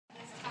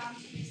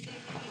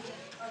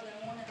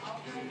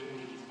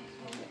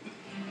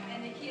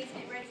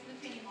get ready for the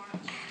penny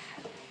march.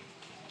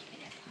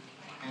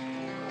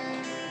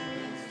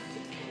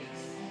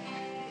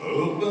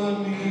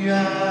 Open the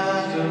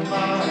eyes of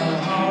my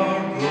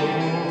heart,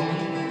 Lord.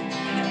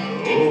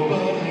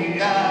 Open the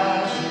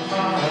eyes of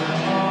my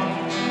heart.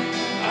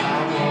 I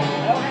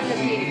want to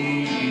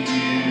see you.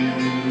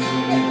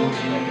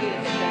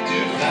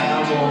 Yes, I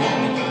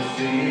want to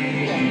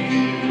see you.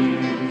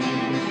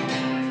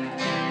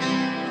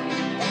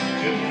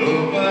 Just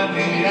open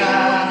the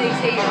eyes of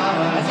my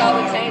heart. That's all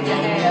the change I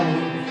have.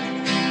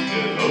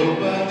 Just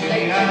open the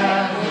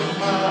eyes of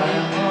my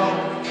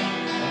heart.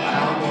 I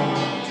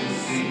want to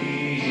see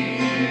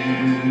you.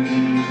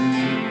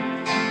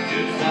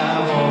 Yes, I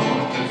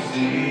want to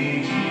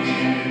see you.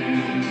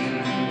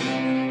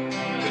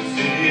 To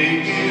see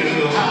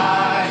you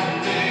high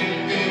and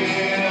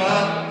lifted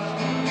up,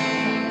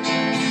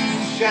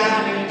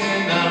 shining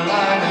in the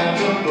light of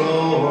your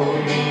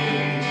glory.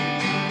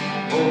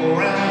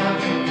 Pour out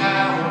your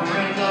power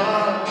and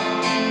love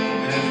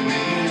as we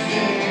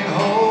sing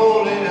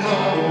holy,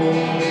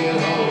 holy,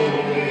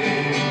 holy.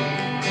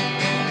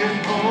 Just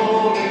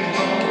holy,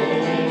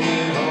 holy,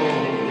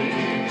 holy.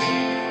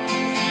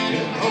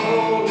 Just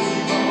holy,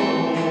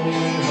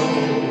 holy,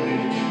 holy.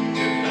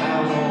 Yes, I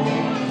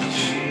want to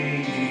see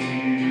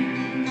you.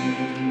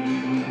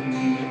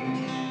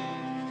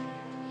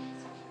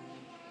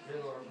 Dear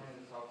Lord, bring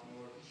this offering,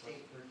 Lord. Bless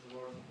the preacher,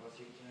 Lord. Bless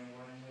each and every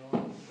one in here,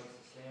 Lord. Bless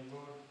the stand,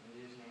 Lord. In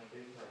Jesus' name I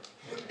do pray.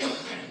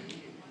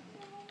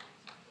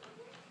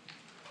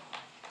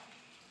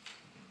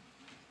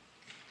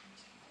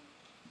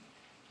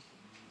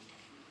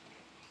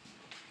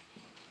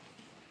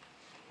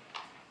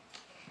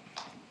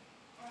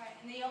 All right,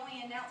 and the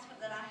only announcement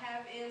that I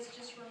have is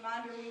just a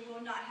reminder, we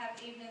will not have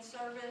evening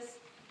service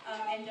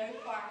and no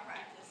choir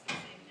practice this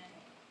evening.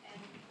 And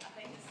I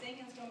think the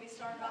singing's going to be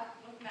started off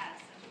with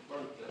Madison.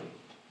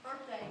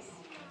 Birthdays.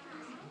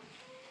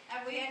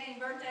 Have we had any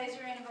birthdays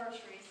or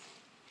anniversaries?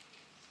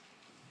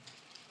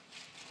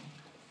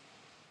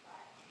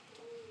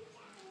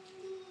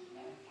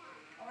 No?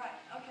 All right,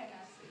 okay,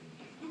 Madison.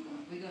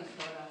 We're going to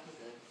start off with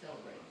the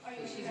celebrate. Are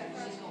you She's gonna going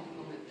go first? to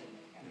come with it.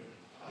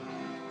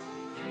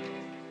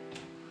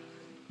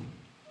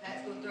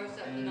 Pat's going to throw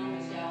something on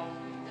Michelle.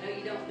 I know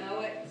you don't know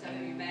it, some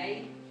of you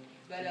may,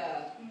 but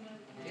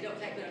it don't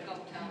take but a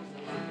couple times to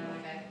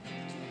learn, okay?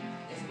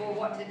 It's for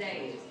what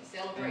today is,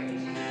 celebrate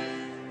Jesus.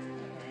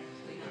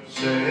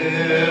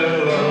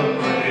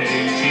 Celebrate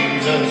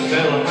Jesus,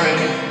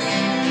 celebrate.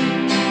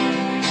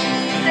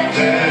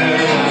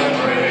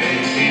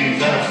 Celebrate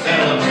Jesus,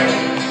 celebrate.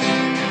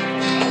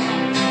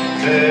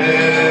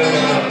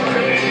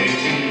 Celebrate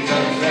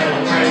Jesus,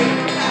 celebrate.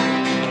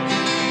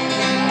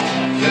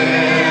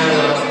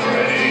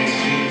 Celebrate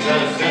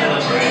Jesus,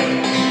 celebrate.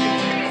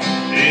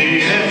 He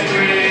is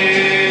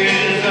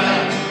risen,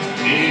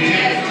 He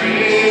is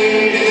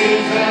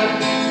risen,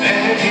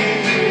 and He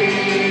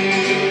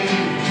lives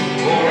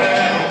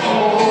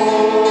forevermore.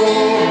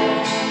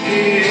 He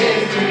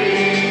is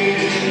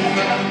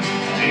risen,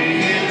 He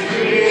is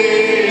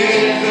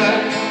risen.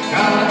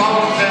 Come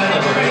on,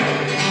 celebrate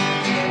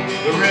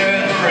the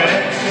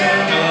resurrection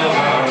of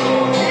our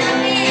Lord.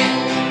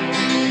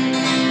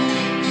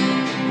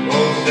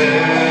 Oh,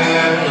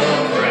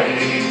 celebrate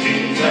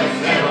Jesus,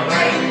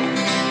 celebrate.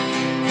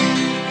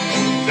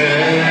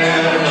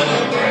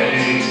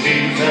 Celebrate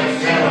Jesus,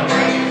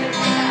 celebrate.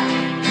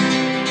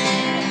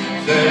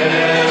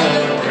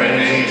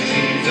 Celebrate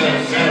Jesus,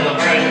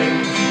 celebrate.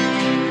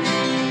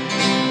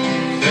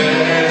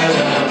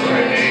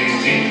 Celebrate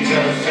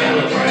Jesus,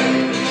 celebrate.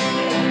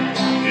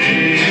 He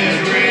is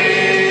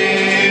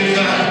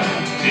risen,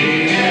 He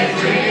is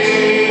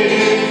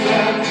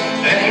risen,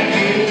 and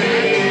He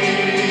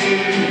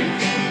lives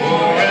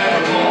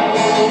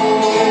forevermore.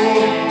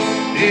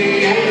 He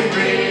is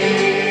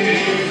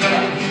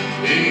risen,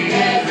 He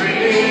is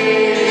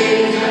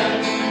risen.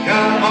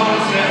 Come on,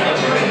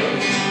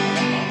 celebrate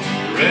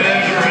the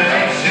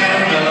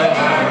resurrection of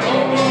our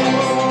Lord.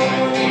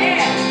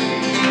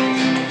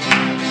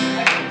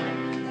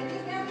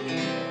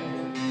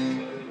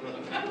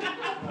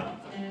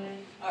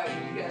 All right,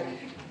 you go.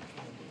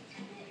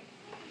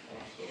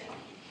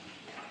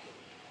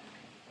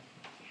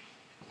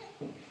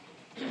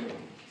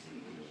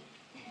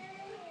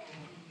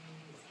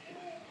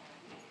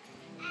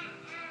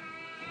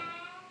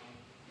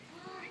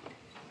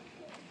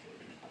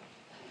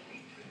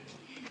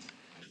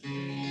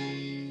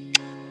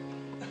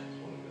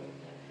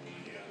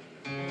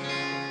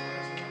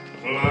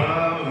 Well,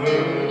 I've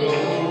heard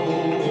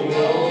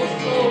those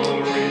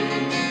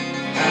stories,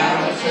 how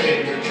the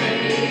Savior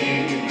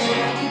came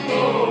from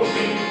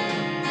glory.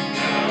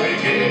 Now He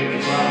gave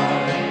His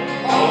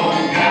life on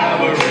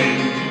Calvary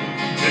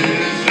to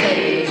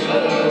save a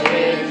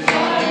wretch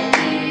like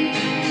me.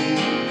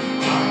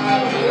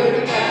 I've heard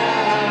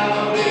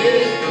about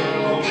His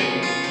glory,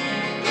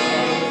 the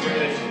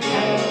precious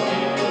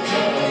blood of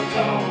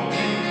atonement.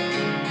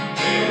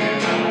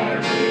 And I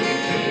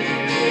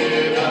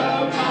repented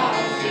of my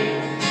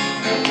sin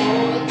and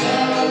won the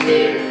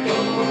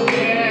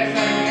victory.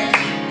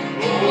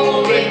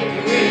 Oh,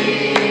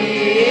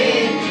 victory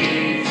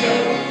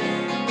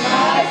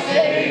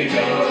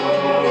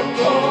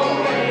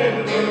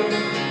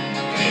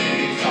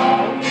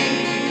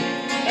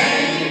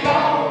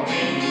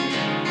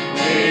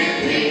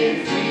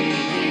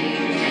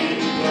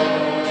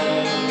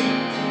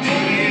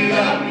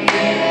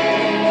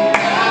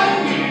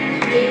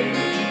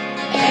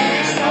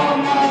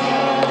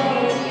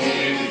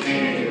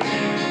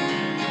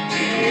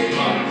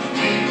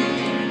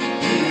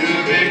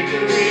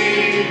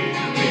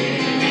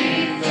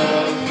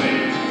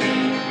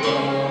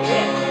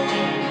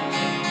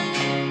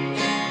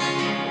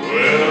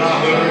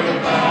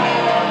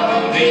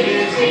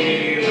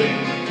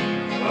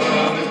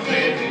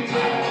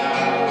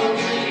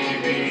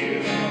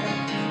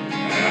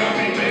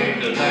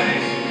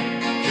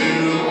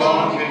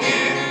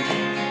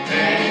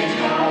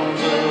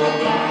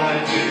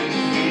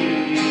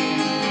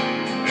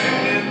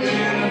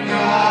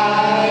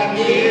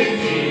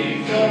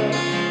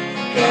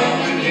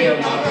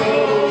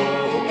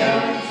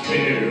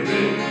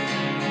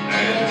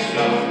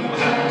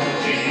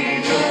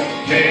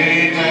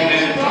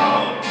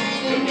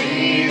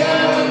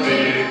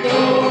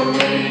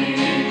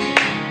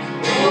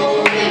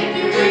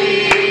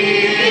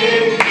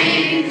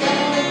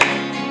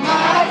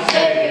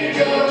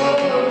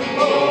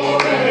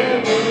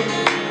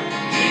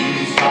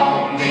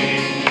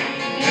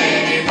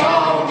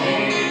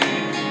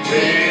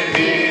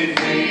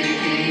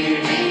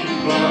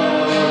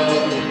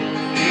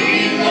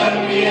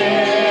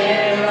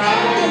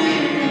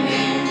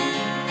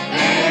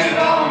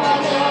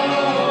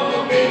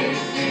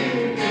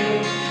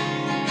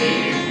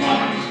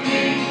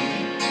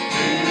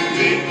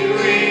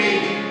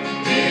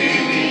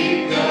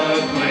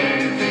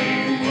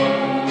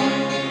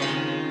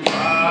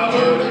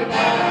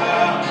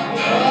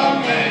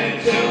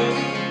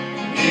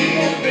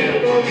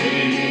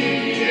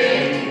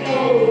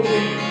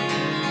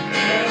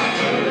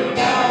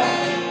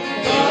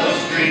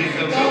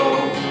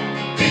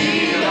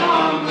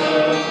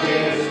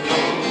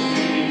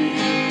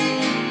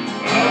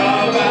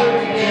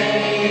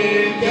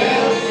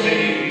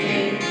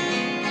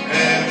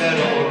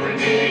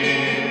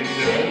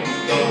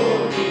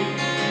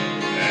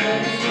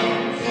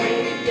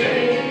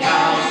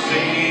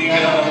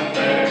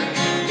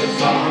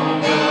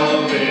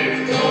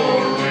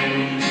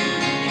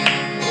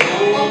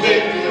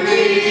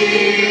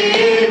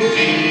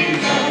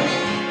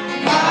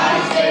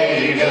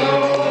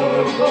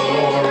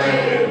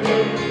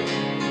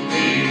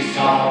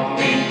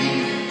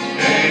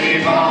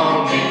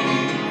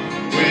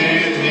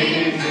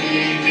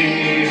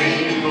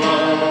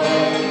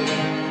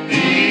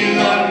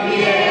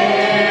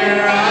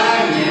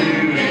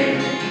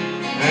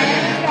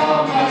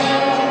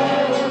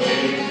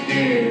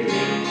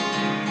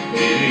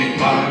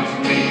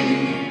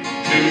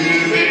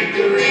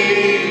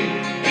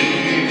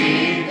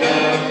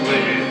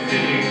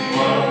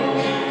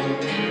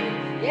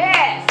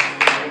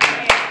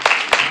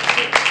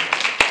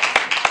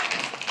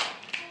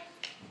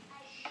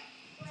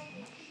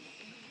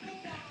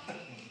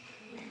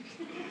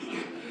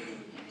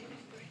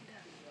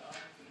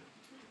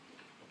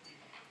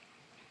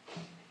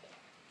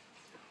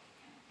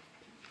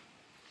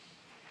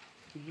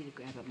You need to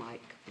grab a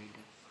mic, Brenda.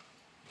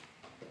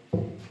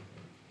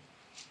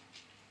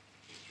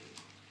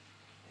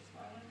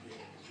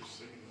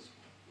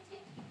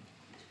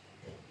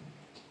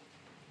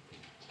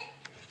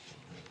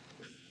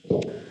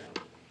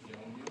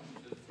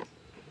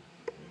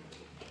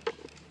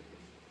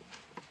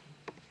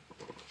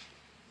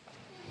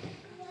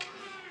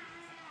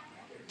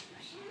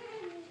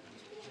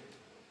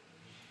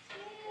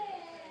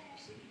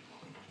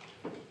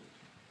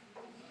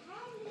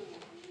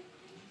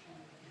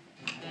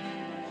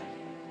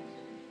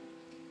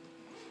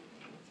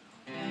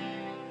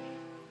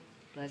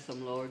 Bless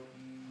them, Lord.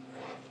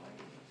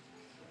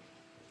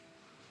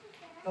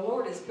 The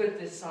Lord has put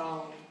this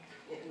song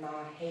in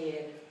my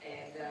head,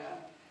 and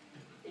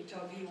He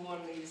told me He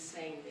wanted me to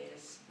sing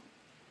this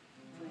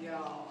for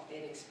y'all,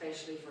 and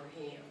especially for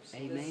Him. So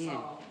this Amen.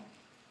 song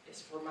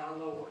is for my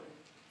Lord.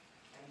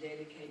 I'm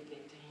dedicating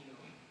it to Him.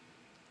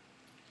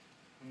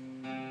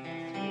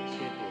 It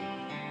should be.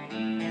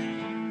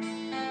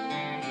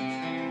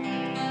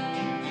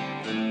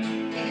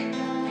 Bless her,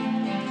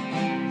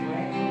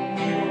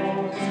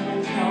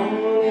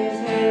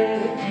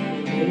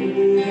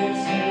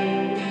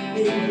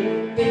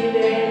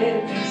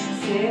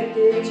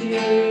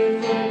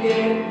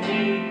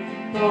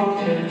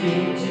 Lord.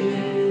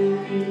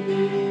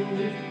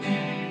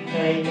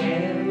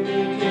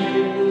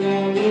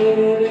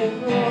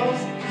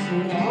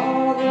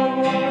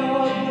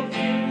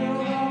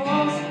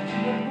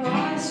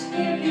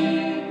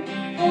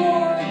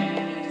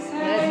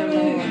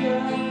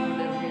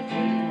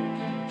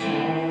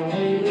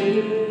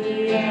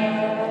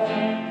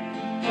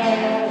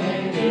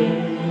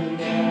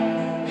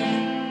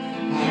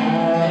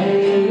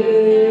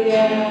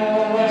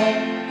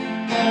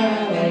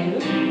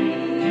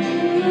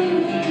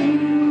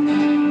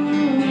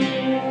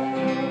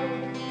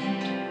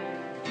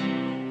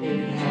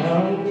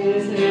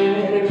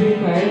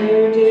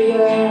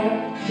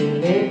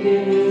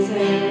 Bless his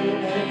name.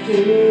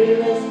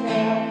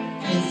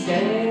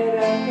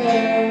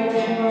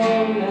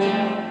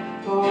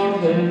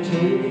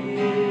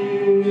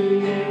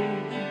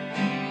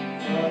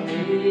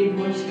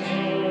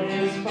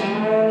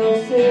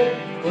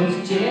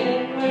 Was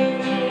gently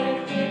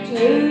lifted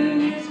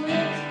to his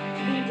lips.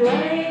 He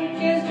drank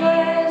his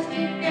last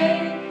and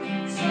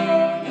gave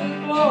some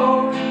the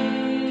glory.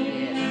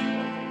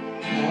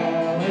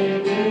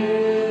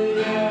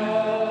 Hallelujah,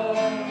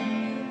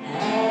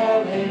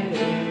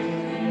 hallelujah,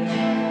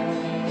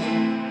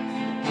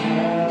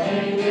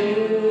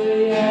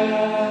 hallelujah,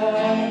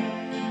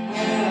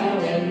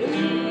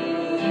 hallelujah.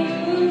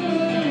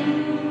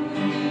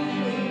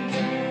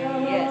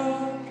 Yes.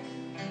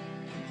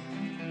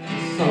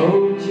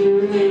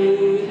 Soldier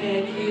who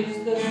had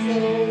used the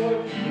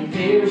sword and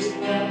pierced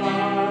the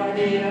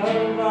body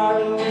of our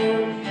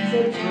Lord,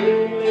 said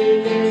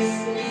truly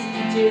this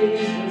is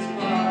Jesus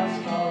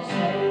Christ our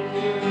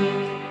Savior.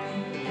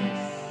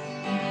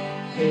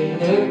 He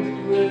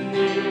looked with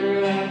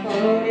fear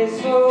upon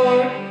his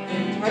sword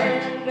and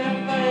turned to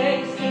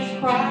face his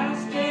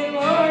Christ and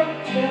Lord,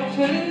 fell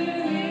to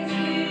his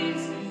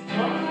knees,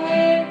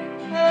 crying,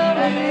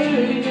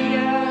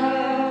 Hallelujah.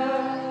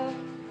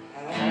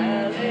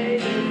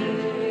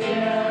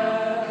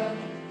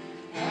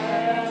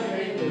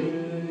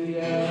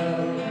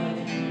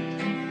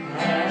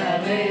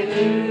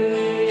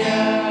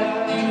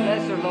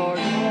 Bless her, Lord.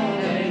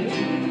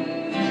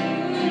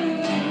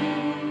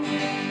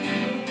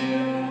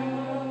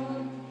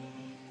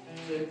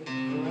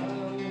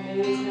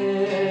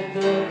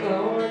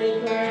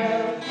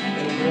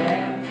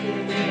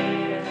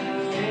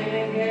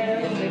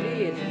 Yes, it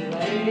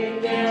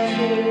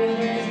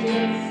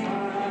is.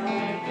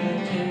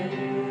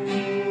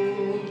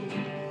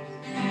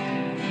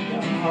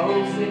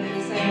 Holds in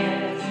his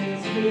hands,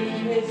 his feet,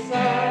 his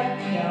side,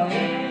 now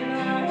in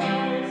our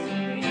hearts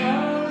we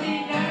know he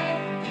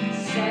died to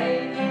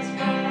save us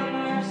from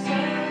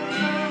ourselves.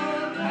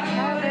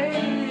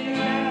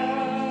 Hallelujah,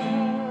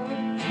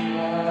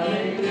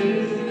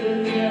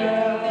 hallelujah,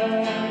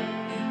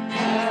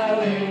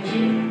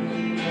 hallelujah,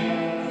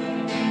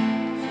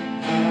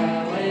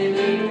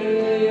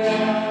 hallelujah,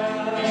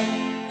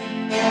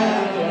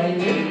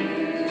 hallelujah.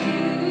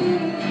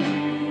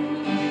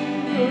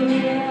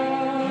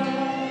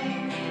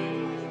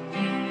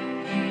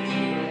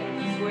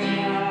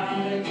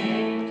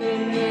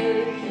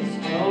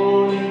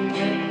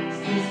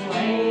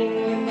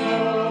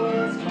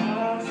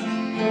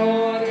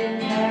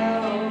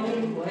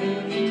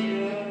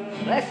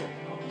 Bless her.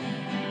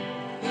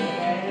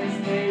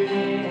 As they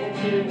went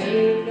to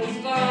move the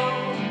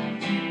stone,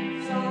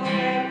 so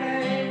that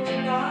they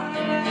were not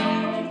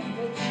alone,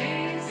 but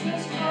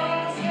Jesus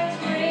Christ has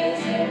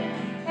risen.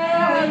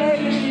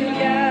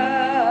 Hallelujah.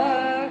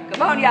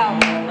 Come on, y'all.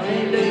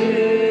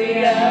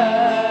 Hallelujah.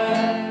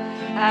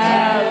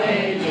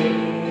 Hallelujah.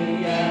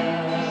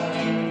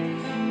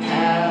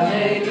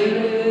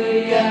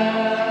 Hallelujah.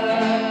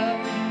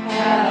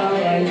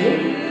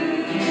 Hallelujah.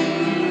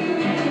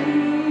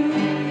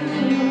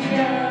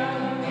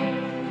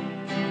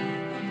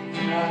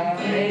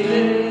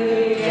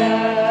 Hallelujah.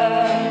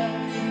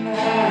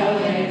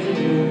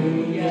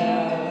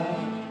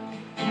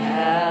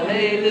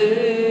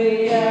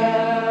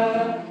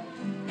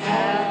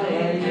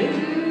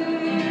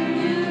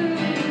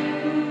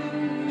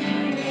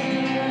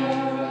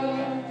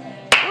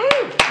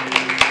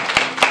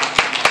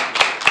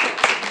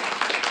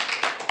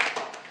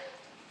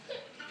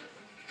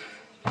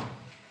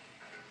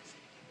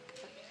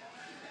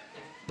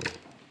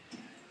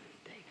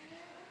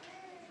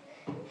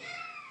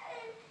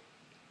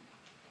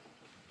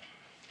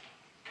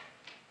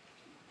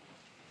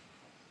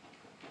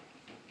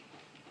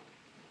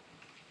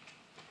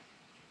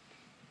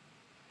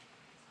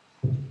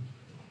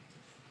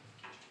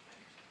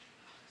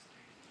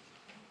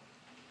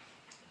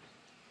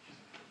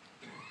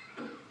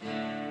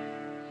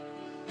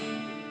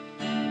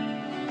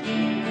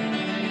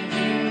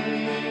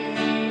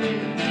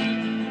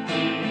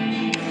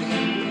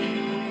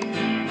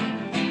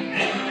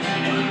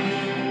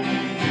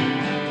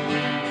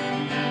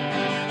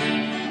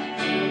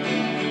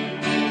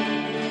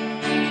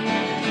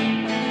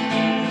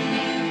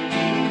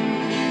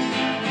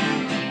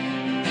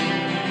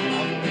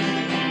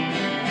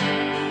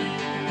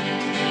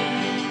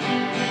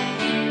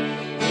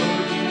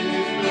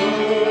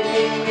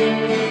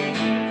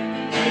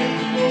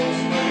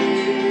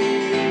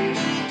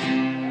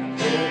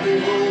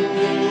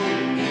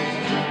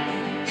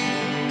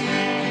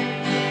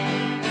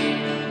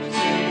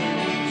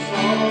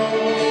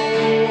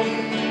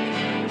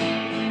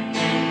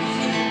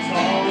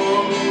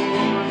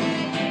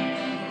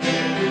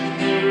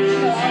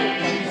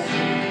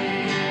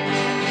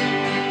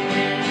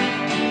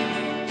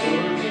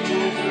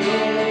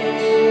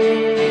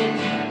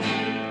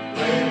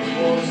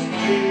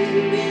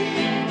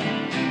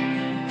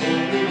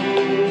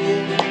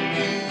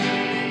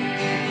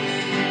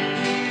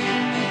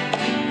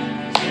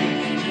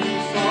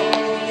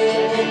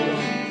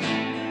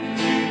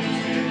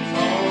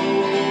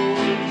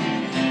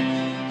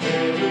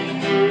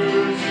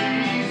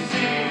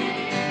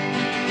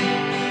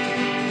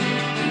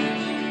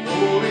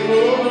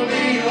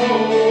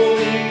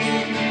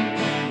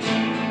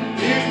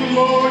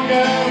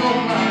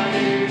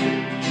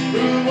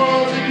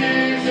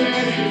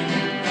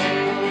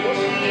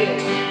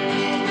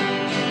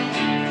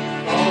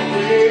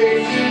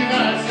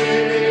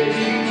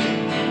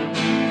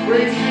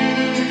 Praise to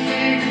the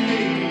King of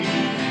Kings.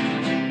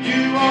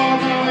 You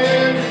are my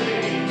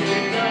everything,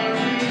 and I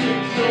will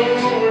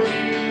adore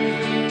you.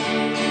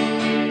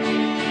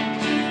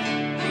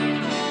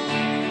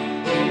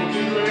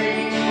 Golden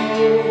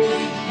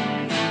rainbows,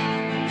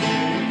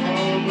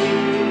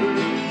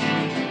 colors,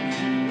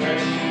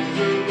 flashes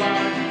of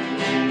light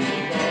in the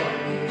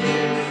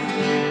thunder.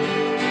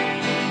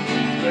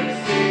 Let's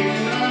sing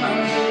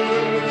another,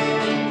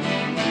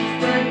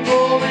 spread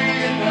glory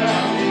and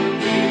power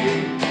be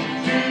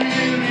to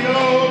you, the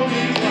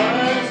only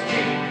wise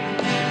King.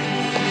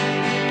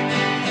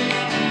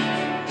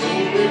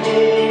 Holy,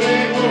 holy,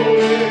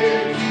 holy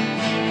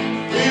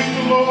is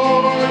the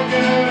Lord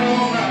God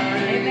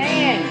Almighty.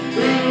 Amen.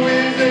 Who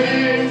is and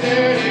is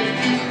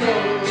to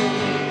come.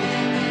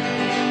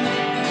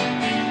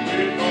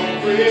 With all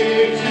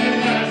creation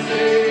I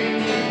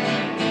sing,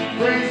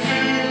 praise to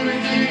the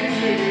King of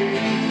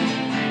Kings.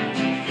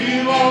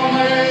 You are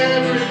my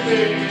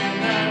everything,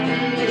 and I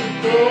will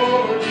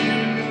adore you.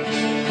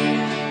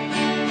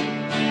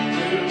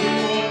 Little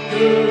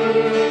wonder,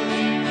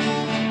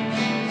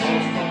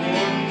 awesome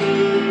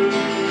wonder,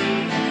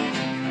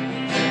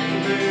 and the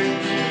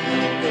living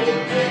of your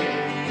name.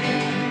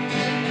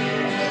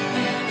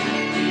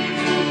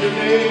 Your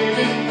name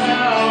is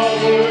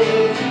power,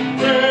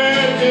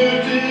 breath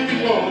and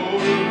living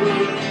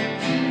Lord,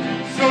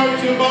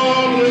 such a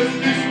marvelous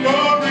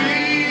discovery.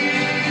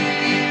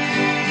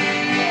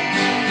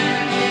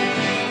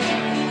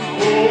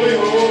 Holy,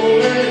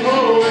 holy,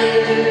 holy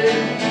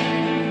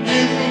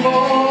is the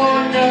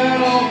Lord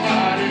God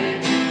Almighty,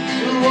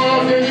 who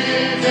was and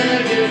is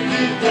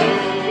to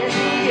come.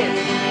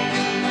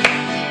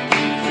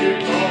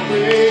 With all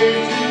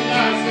creation I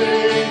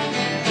sing,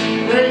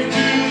 praise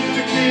to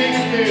the King of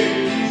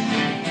Kings.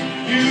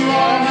 You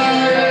are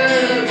my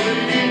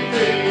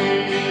everything.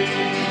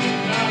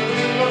 I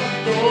will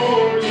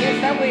adore you.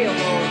 Yes, I will,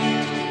 Lord.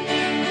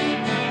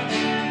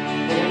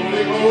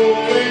 Holy,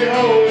 holy,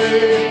 holy.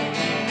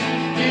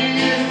 He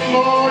is the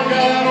Lord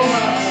God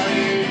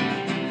Almighty,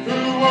 who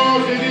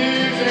was and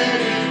is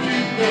to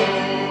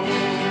come.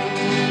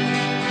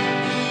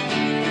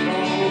 In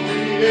all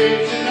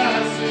creation I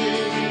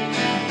sing,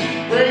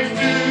 praise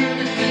to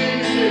the King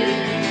of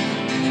Kings.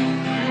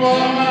 You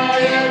are my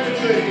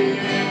everything,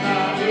 and I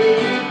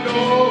will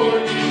adore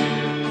you.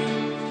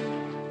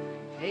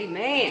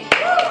 Amen.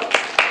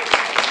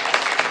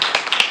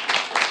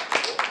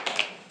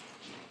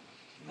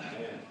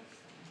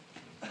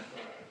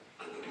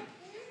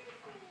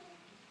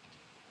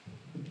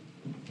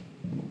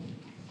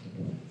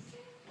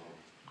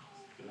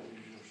 Can I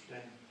use your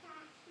stand?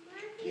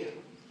 Yeah.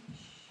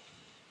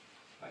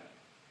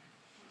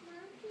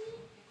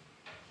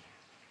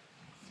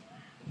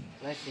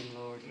 Bless him,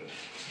 Lord.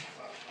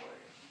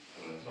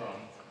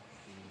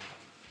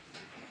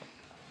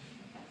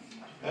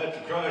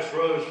 After Christ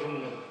rose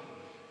from the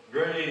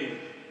grave,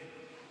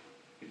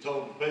 he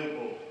told the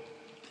people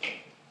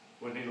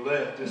when he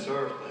left this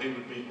earth that he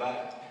would be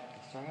back.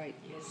 That's right.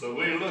 Yes. So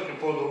we're looking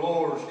for the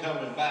Lord's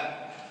coming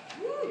back.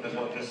 That's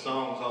what this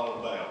song's all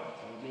about.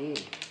 Amen.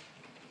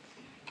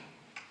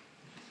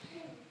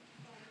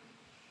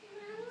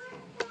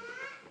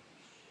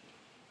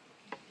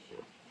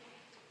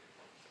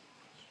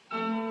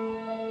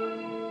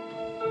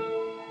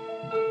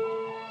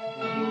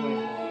 Have your way,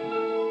 Lord.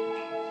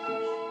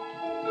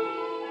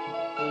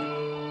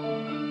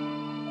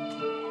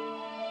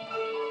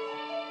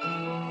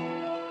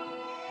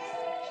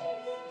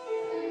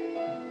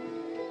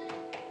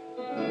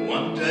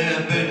 One day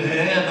up in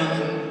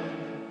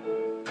heaven,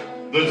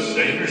 the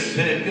Savior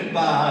said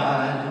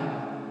goodbye.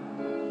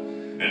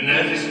 And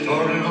as he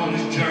started on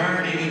his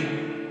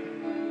journey,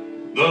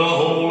 the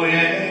holy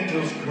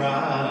angels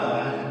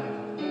cried.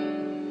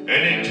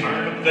 And he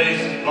turned to face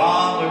his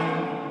Father,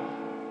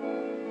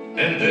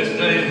 and this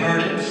they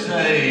heard him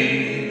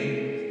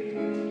say,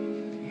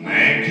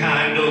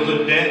 mankind owes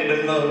a debt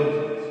below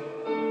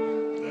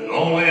that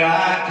only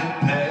I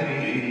can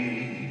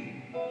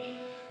pay.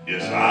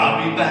 Yes,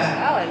 I'll be back.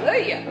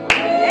 Hallelujah.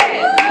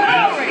 Yes,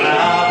 Yes,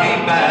 I'll be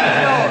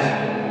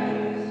back.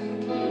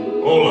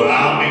 Oh,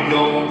 I'll be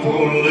gone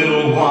for a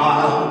little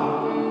while,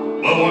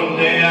 but one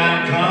day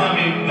I'm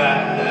coming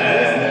back.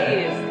 Yes, he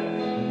is.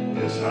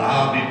 Yes,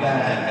 I'll be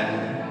back.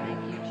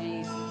 Thank you,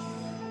 Jesus.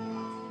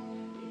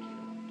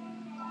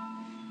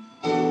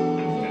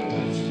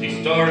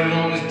 He started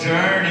on his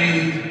journey.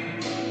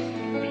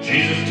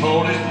 Jesus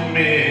told his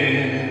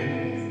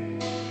men,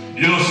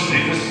 you'll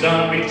see the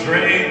Son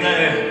betrayed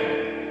there,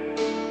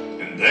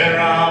 and there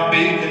I'll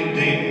be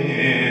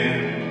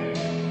condemned.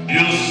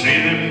 You'll see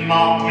them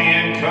mock me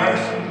and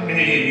curse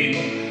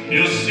me.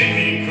 You'll see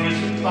me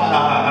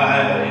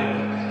crucified.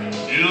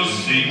 You'll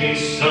see me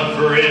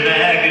suffer in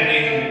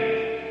agony.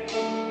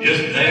 Yes,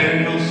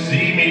 there you'll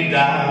see me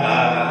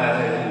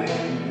die.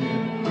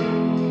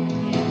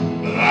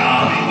 But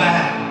I'll be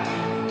back.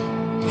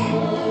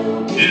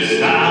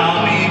 Yes,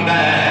 I'll be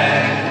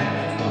back.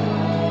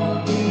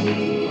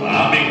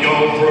 I'll be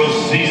gone for a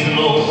season,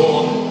 oh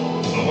Lord,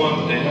 but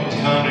one day I'm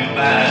coming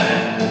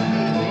back.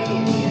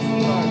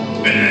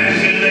 And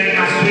as you lay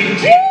my sweet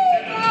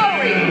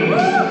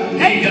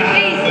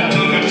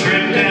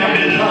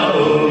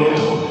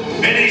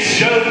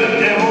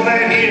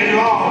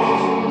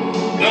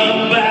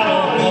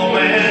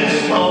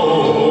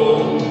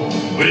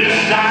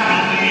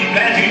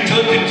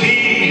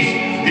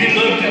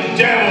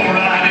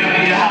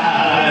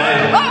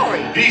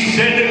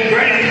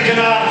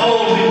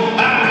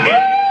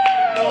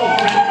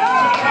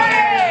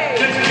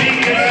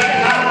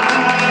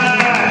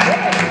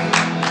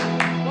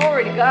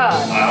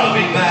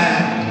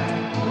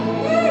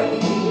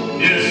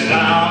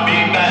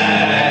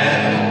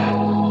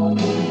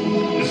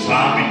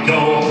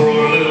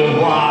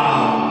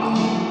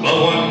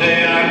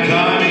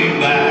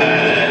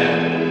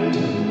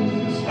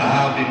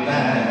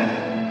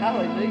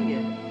Hallelujah.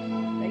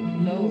 Thank you,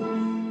 Lord.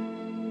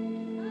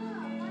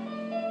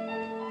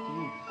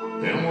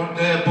 Then one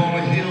day up on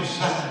the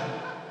hillside,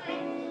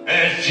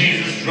 as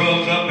Jesus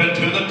rose up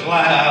into the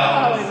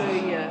clouds,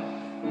 Hallelujah.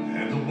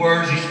 and the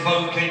words he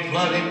spoke came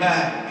flooding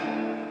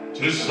back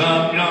to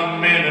some young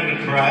men in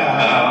the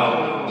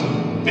crowd.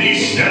 He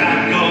said,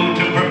 I go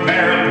to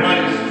prepare a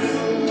place,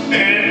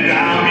 and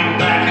I'll be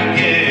back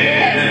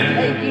again.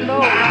 Thank you,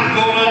 Lord. I'm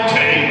gonna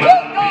take my Woo!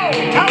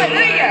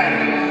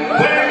 Hallelujah.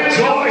 where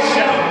joy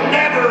shall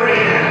never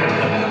end.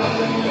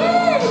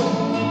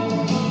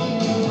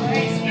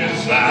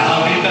 Yes,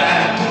 I'll be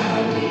back.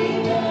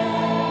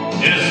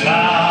 Yes,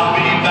 I'll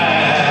be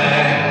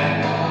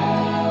back.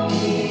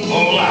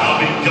 Oh, I'll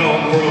be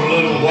gone for a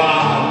little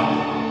while,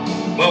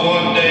 but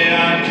one day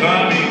I'm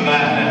coming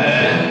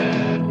back.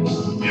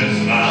 Yes,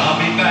 I'll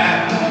be back.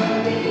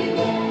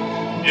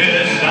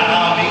 Yes,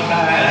 I'll be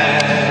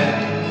back.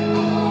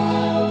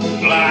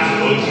 Well, I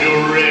hope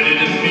you're ready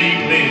to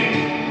meet me,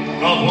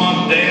 'cause one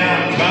day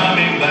I'm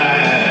coming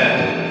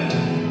back.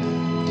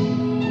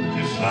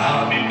 Yes,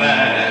 I'll be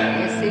back.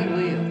 Yes, He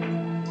will.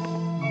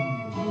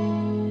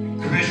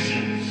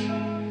 Christians,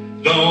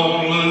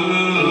 don't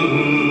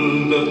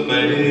lose the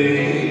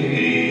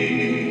faith,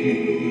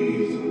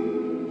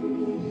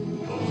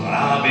 'cause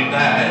I'll be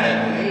back.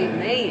 Amen.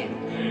 Amen.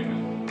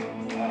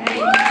 Thank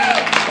you,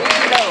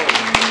 Lord.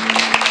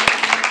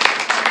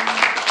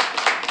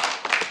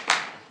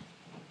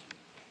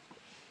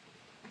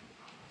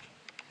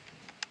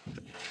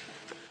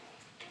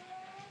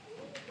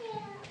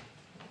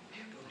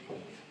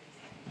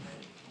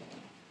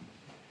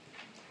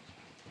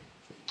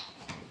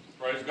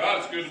 Praise God,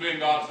 it's good to be in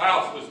God's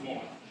house this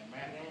morning.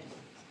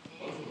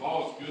 Most of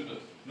all, it's good to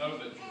know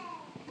that you're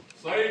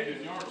saved. If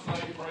you aren't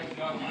saved, praise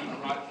God, you're in the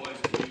right place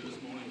to be this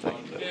morning. So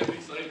you can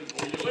be saved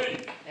before you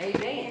leave.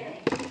 Amen.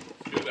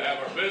 It's good to have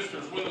our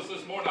visitors with us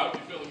this morning. I hope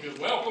you feel a good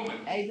welcome,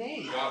 and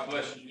Amen. God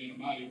bless you in a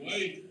mighty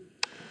way.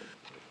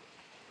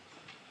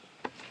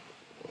 I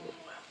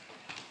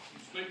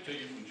speak to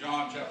you from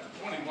John chapter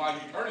 20 while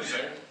you're turning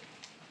there.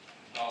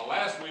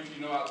 Last week,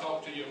 I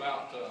talked to you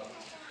about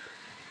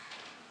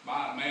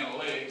buying a man a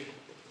leg.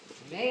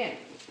 Amen.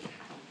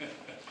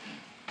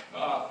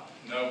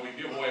 No, we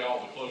give away all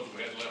the clothes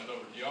we had left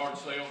over at the yard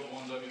sale, the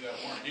ones of you that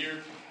weren't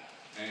here.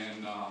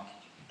 And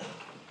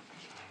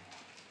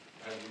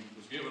as we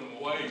was giving them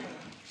away,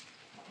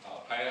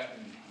 Pat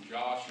and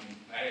Josh and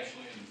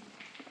Ashley and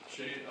I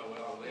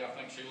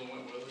think Sheila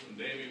went with us, and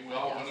Debbie, we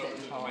all went over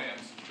to the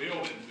man's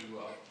building to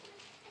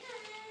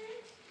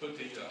put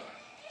the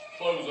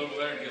clothes over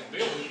there in his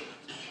building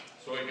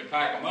so he could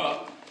pack them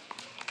up.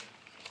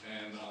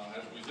 And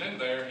as we was in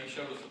there, he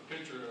showed us a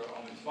picture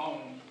on his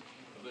phone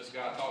of this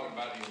guy talking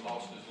about he had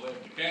lost his leg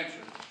to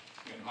cancer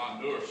in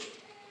Honduras.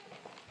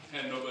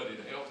 Had nobody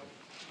to help him.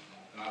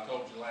 And I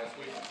told you last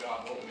week that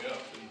God woke me up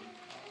to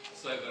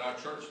say that our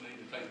church needed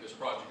to take this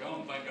project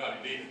on. Thank God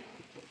he did.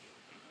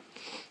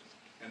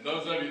 And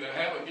those of you that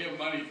haven't given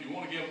money, if you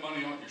want to give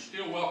money on it, you're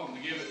still welcome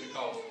to give it,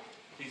 because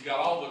he's got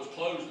all those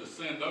clothes to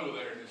send over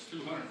there, and it's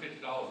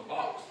 $250 a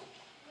box.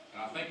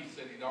 And I think he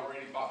said he'd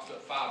already boxed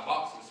up 5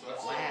 boxes, so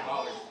that's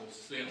 $7 to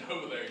send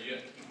over there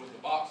yet with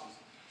the boxes.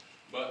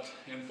 But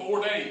in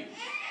 4 days,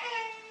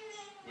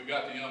 we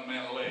got the young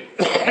man a leg.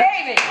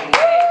 Amen.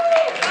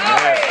 Glory.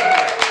 God is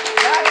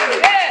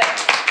good.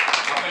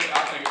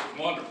 I think it was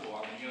wonderful.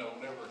 I mean,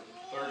 whenever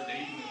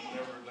Thursday evening,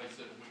 whenever they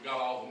said we got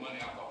all the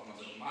money, I thought to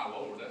myself, my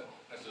Lord,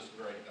 that's just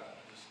great. I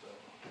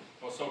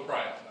was so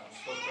proud. I was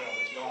so proud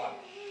that God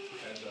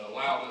had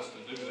allowed us to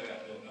do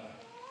that.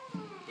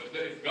 But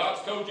if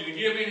God's told you to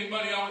give any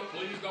money on it,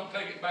 please don't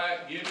take it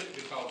back. Give it,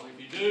 because if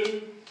you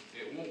do,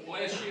 it won't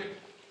bless you.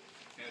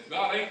 And if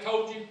God ain't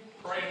told you,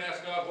 pray and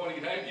ask God what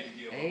He'd have you to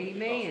give.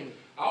 Amen.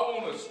 I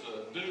want us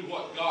to do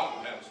what God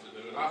would have us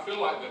to do, and I feel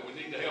like that we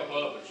need to help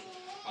others.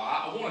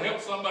 I want to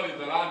help somebody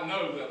that I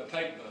know that will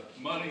take the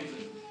monies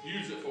and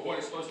use it for what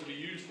it's supposed to be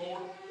used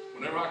for.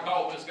 Whenever I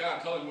called this guy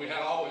and told him we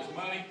had all his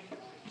money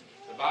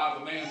to buy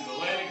the man the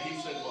leg, he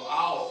said, well,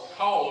 I'll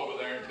call over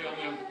there and tell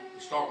them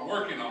to start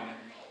working on it.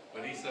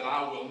 But he said,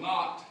 I will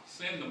not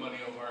send the money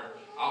over.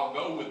 I'll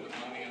go with the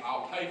money and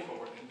I'll pay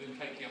for it and then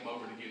take him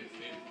over to get it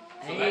fitted.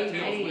 So that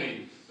tells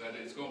me that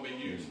it's going to be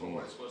used for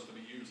what it's supposed to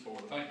be used for.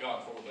 Thank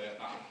God for that.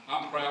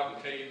 I'm proud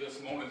to tell you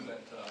this morning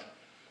that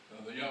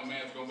the young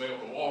man's going to be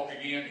able to walk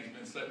again. He's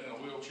been sitting in a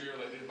wheelchair.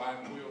 They did buy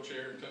him a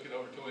wheelchair and took it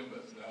over to him.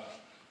 But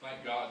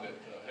thank God that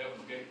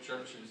Heaven's Gate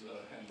Churches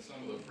and some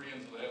of the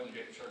friends of the Heaven's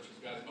Gate Churches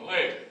got him a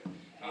leg.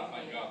 I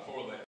thank God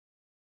for that.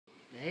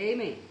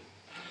 Amen.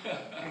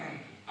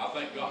 I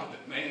thank God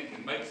that man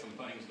can make some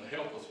things to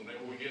help us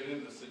whenever we get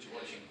in this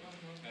situation.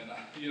 And, I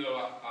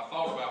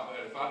thought about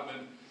that. If I'd have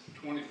been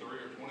 23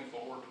 or 24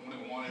 or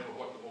 21, ever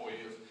what the boy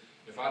is,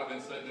 if I'd have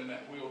been sitting in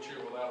that wheelchair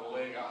without a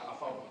leg, I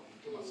thought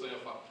to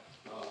myself,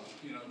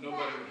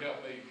 nobody would help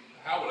me.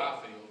 How would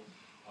I feel?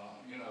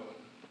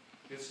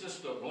 It's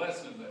just a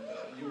blessing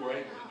that you were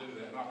able to do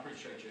that, and I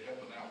appreciate you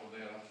helping out with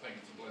that. I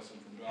think it's a blessing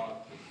from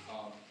God.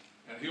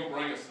 And He'll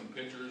bring us some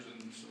pictures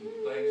and some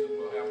things that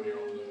we'll have here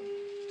on the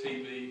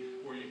TV.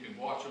 where you can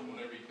watch him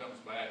whenever he comes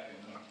back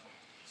and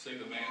see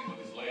the man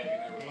with his leg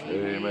and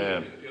everything.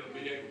 Amen.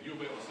 You'll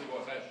be able to see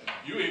what's happening.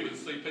 You even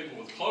see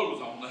people with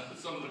clothes on.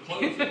 Some of the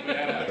clothes that we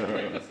had out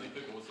here, you can see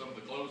people with some of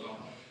the clothes on.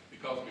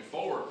 Because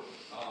before,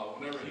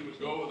 whenever he would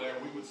go over there,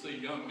 we would see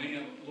young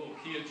men, little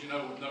kids,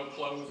 with no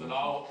clothes at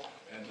all.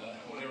 And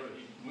whenever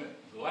he went,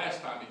 the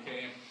last time he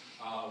came,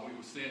 we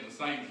were seeing the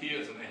same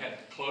kids, and they had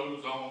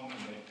clothes on,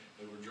 and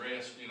they were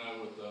dressed,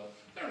 with,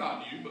 they're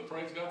not new, but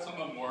praise God, some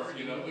of them were,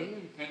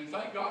 and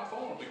thank God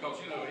for them, because,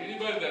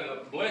 anybody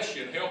that'll bless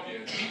you and help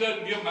you, he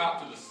doesn't give them out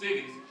to the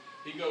cities,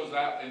 he goes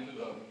out into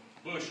the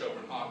bush over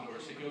in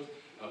Honduras, he goes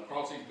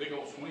across these big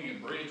old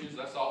swinging bridges,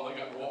 that's all they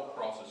got to walk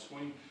across, is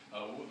swing,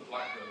 with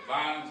like the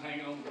vines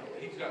hanging on,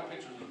 he's got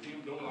pictures of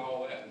him doing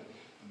all that,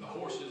 and the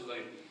horses,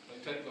 they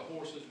take the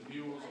horses and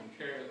mules and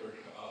carry their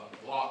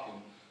block and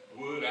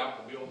wood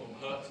out to build them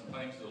huts and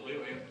things to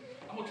live in.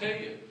 I'm going to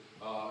tell you,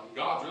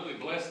 God's really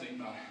blessed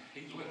him.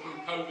 He's went through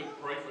COVID.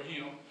 Pray for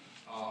him.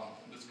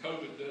 This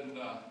COVID doesn't,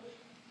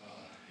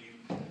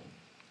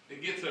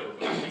 it gets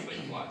everybody, it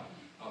seems like.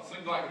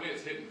 Seems like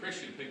it's hitting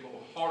Christian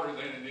people harder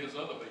than it is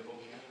other people.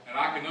 And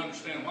I can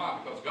understand why,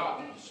 because God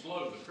wants to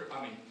slow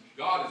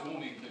God is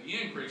wanting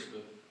to increase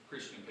the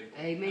Christian people.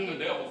 Amen.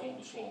 And the devil's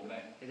wanting to slow them down.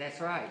 That's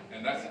right.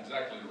 And that's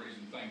exactly the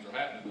reason things are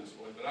happening this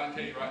way. But I can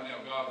tell you right now,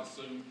 God is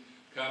soon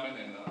coming,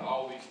 and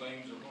all these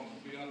things are going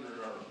to be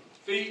under our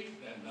feet,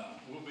 and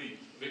we'll be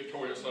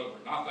victorious over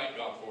it. And I thank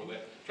God for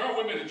that. Turn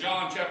with me to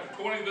John chapter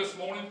 20 this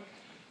morning.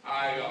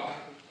 I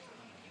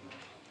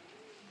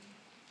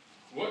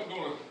wasn't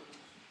going to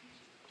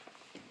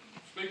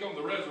speak on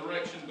the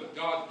resurrection, but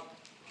God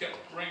kept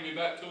bringing me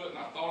back to it, and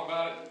I thought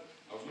about it.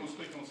 I was going to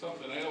speak on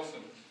something else,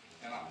 and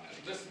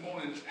this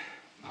morning,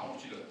 I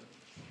want you to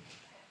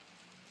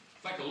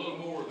think a little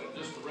more than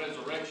just the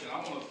resurrection.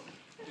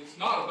 It's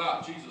not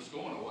about Jesus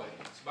going away.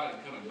 It's about him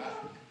coming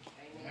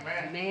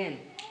back. Amen.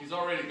 He's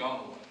already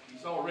gone away.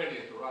 He's already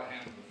at the right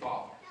hand of the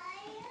Father.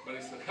 But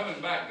it's the coming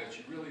back that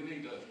you really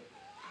need to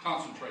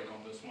concentrate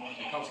on this morning,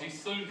 because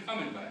he's soon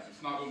coming back.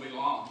 It's not going to be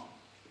long.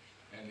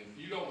 And if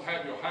you don't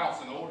have your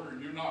house in order,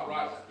 and you're not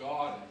right with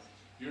God, and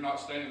you're not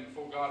standing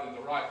before God in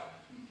the right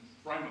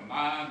frame of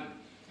mind, and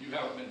you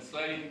haven't been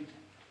saved,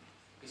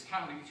 it's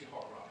time to get your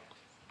heart right.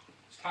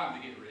 It's time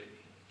to get ready.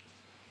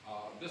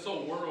 This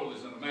old world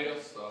is in a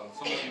mess.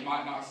 Some of you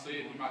might not see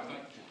it. You might think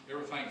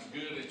everything's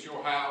good at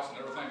your house and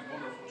everything's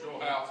wonderful at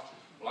your house.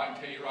 Well, I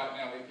can tell you right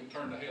now, it can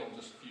turn to hell in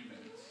just a few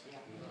minutes.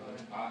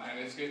 And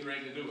it's getting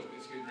ready to do it.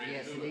 It's getting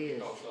ready to do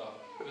it.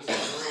 Because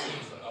this world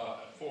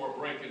is for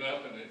breaking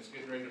up, and it's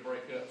getting ready to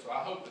break up. So I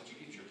hope that you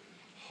get your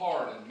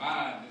heart and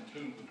mind in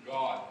tune with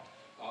God.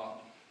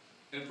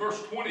 In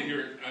verse 20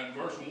 here, in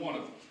verse 1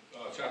 of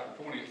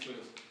chapter 20, it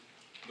says,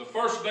 "The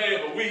first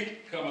day of the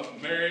week cometh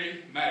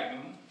Mary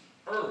Magdalene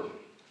early."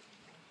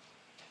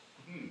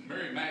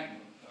 Mary Magdalene.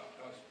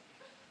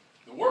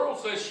 The world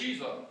says she's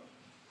a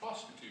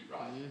prostitute,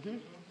 right? Mm-hmm.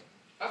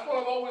 That's what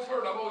I've always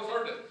heard. I've always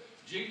heard that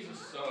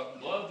Jesus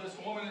loved this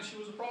woman and she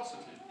was a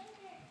prostitute.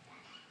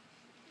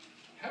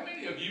 How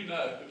many of you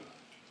know?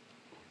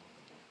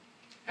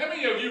 How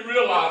many of you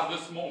realize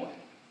this morning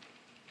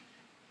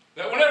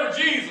that whenever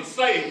Jesus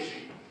saves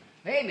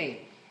you, Amen,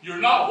 you're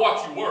not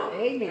what you were?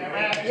 Amen.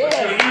 But you're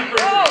a new creature in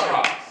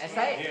Christ. That's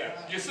right.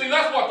 You see,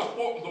 that's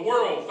what the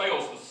world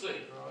fails to see.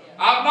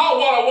 I'm not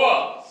what I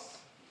was.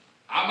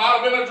 I might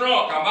have been a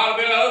drunk. I might have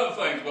been other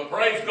things. But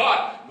praise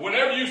God,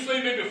 whenever you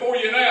see me before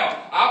you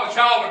now, I'm a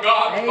child of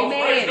God. Because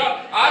praise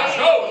God, I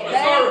chose to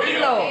serve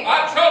Him.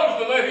 I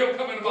chose to let Him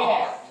come into my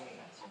heart.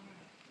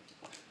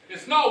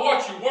 It's not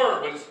what you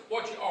were, but it's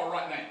what you are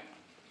right now.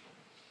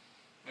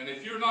 And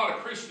if you're not a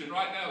Christian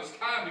right now, it's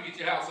time to get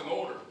your house in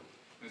order.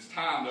 And it's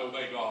time to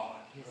obey God.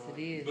 Yes,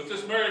 it is. But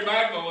this Mary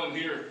Magdalene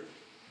here,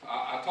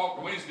 I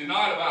talked Wednesday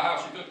night about how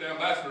she took the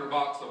ambassador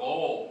box of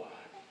oil.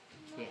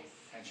 Yes.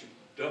 And she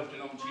dumped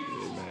it on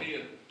Jesus'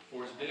 head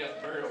for his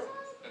death, burial,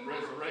 and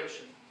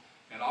resurrection.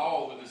 And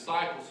all the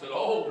disciples said,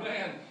 "Oh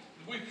man,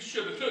 we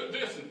should have took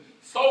this and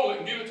sold it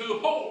and give it to the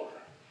poor."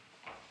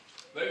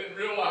 They didn't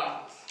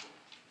realize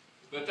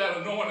that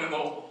anointing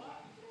oil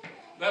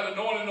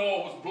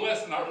was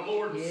blessing our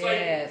Lord and Savior.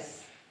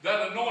 Yes.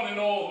 That anointing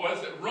oil,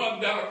 as it run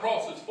down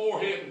across his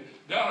forehead and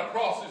down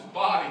across his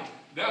body,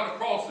 down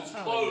across his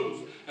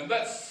clothes, and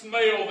that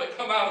smell that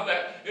come out of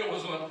that, it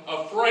was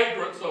a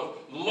fragrance of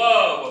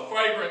love, a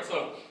fragrance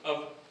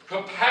of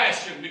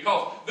compassion,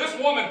 because this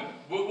woman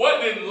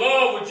wasn't in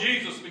love with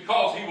Jesus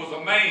because he was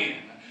a man.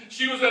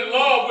 She was in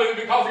love with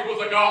him because he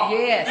was a God.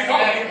 Yes.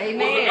 Because he Amen.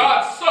 was a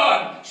God's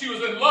son. She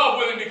was in love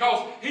with him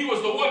because he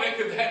was the one that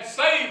had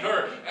saved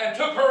her and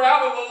took her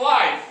out of the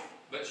life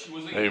that she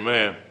was in.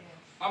 Amen.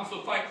 I'm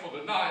so thankful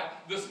tonight,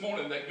 this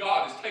morning, that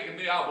God has taken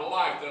me out of the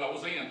life that I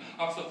was in.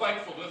 I'm so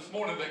thankful this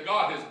morning that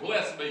God has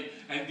blessed me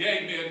and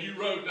gave me a new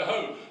road to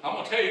hoe. I'm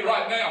going to tell you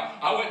right now,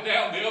 I went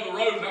down the other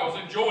road and I was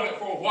enjoying it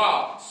for a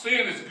while.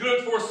 Sin is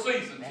good for a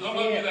season. Some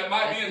of you that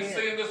might be in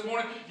sin this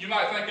morning, you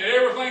might think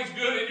everything's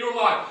good in your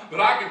life.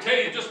 But I can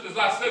tell you, just as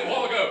I said a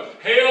while ago,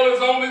 hell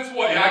is on its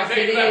way. I can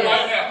tell you that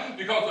right now.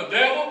 Because the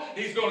devil,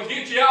 he's going to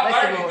get you out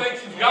there and he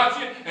thinks he's got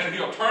you and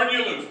he'll turn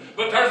you loose.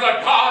 But there's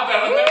a God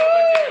that'll never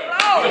let you go.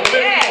 He'll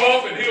lift you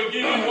up and he'll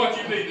give you what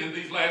you need in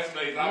these last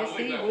days. I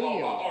believe that with all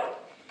my heart.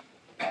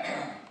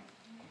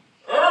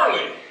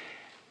 Early,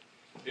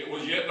 it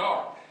was yet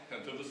dark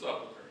unto the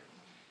sepulchre,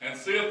 and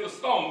seeth the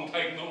stone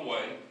taken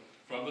away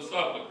from the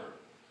sepulchre.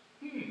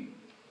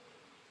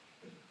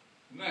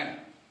 Now,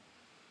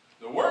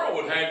 the world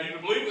would have you to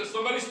believe that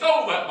somebody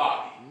stole that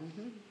body.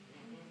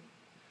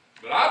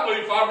 But I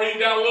believe if I read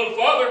down a little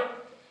further,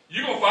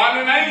 you're going to find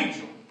an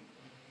angel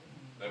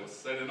that was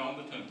sitting on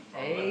the tomb.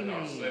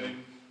 Or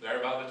sitting there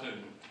by the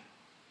tomb.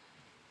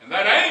 And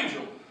that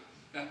angel,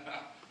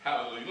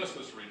 hallelujah, let's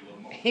just read a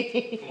little more.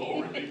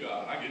 Glory be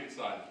God. I get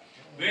excited.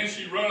 Then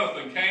she runneth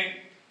and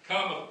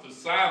cometh to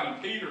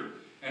Simon Peter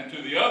and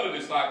to the other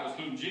disciples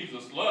whom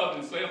Jesus loved,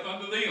 and saith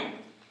unto them,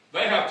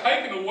 They have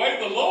taken away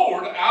the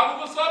Lord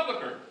out of the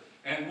sepulchre,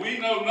 and we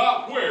know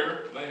not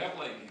where they have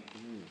laid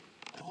him.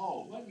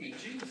 Oh, wait a minute,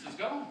 Jesus is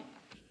gone.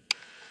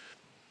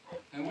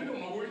 And we don't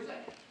know where he's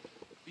at.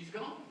 He's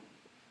gone.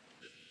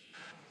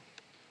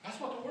 That's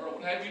what the world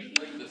would have you to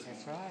believe this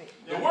morning. That's right.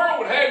 The world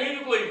would have you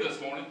to believe this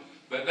morning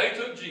that they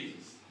took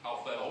Jesus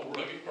off that old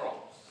rugged cross.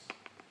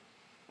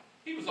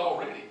 He was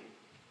already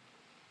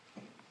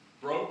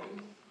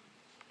broken.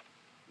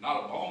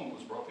 Not a bone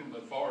was broken,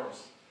 but as far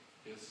as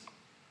his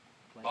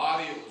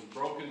body, it was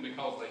broken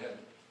because they had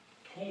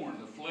torn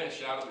the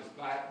flesh out of his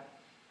back.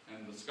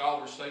 And the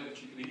scholars say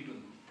that you could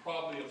even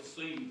probably have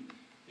seen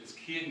his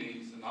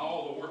kidneys and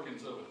all the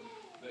workings of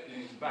it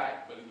in his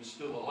back, but he was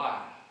still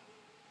alive,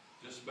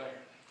 just barely.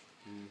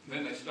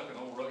 Then they stuck an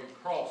old rugged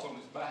cross on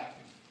his back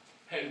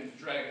and had him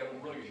drag that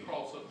old rugged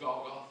cross up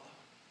Golgotha.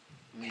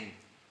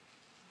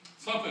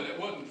 Something that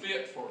wasn't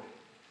fit for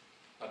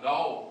a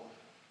dog,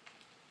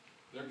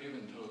 they're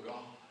given to a God.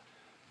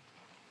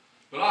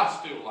 But I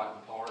still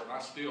like the part, and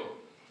I still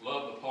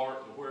love the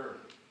part to where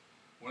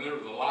whenever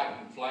the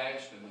lightning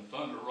flashed and the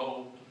thunder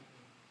rolled,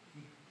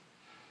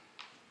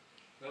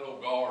 that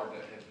old guard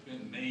that had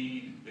been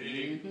mean and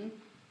big,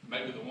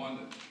 maybe the one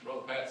that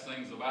Brother Pat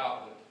sings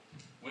about that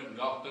went and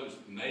got those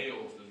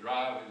nails to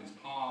drive in his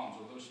palms,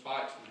 or those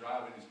spikes to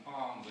drive in his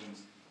palms and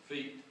his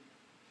feet.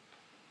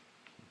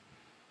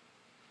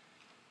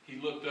 He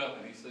looked up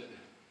and he said,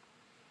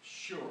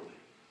 Surely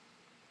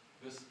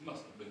this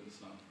must have been the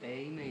Son.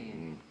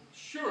 Amen.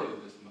 Surely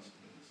this must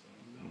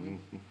have been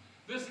the Son.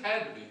 This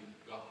had to be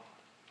God.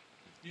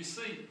 You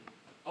see,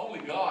 only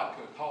God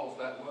could have caused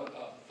that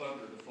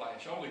thunder to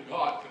flash. Only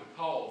God could have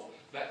caused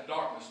that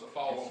darkness to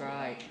fall on That's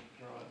right.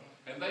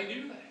 And they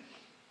knew that.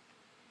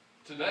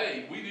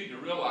 Today, we need to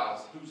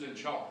realize who's in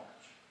charge.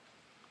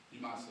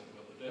 You might say,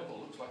 well, the devil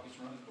looks like he's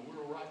running the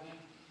world right now.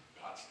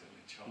 God's still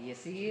in charge.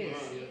 Yes, he is.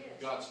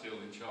 God's still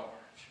in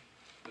charge.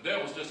 The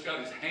devil's just got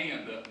his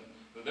hand up.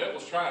 The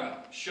devil's trying to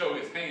show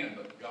his hand,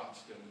 but God's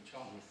still in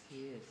charge. Yes,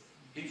 he is.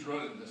 He's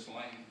running this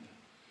land.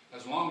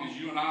 As long as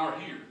you and I are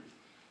here,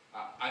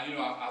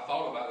 I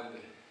thought about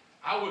it.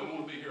 I wouldn't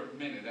want to be here a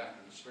minute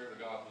after the Spirit of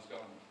God was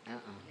gone.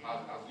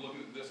 I was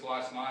looking at this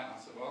last night, and I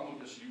said, well, I'm going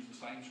to just use the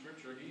same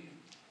scripture again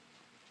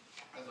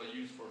as I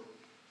used for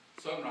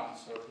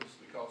sunrise service,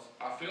 because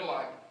I feel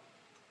like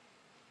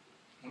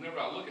whenever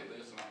I look at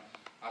this and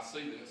I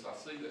see this, I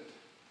see that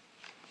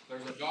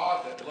there's a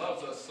God that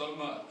loves us so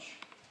much,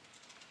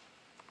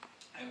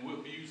 and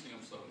we'll use him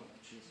so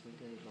much. Yes, we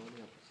do. Lord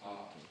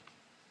help us.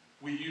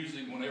 We use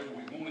him whenever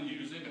we want to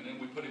use him, and then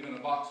we put him in a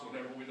box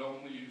whenever we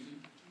don't want to use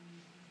him.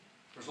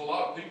 There's a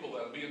lot of people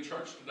that will be in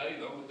church today.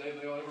 The only day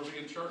they'll ever be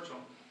in church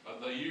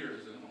on the year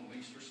is on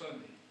Easter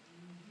Sunday.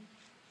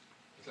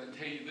 But I can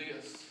tell you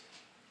this,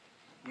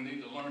 we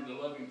need to learn to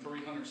love him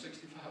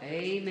 365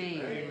 days.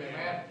 Amen.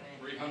 Amen.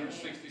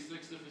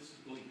 366 if it's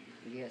leap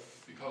year. Yes.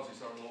 Because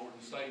he's our Lord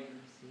and Savior.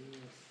 Yes.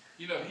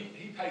 You know,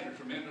 he paid a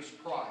tremendous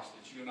price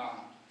that you and I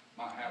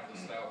might have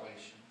this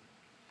salvation.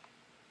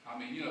 I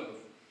mean, you know,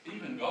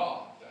 even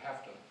God to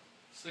have to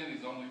send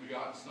his only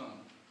begotten Son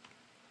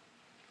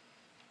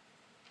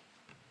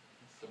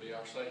to be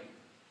our Savior,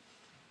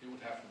 it would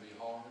have to be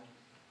hard.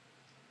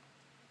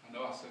 I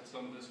know I said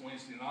some of this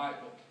Wednesday night,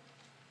 but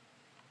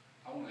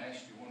I want to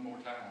ask you one more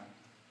time.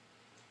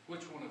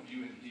 Which one of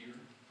you in here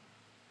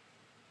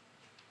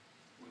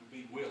would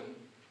be willing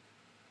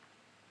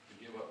to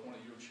give up one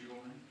of your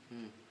children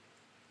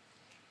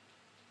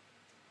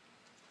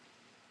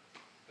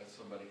that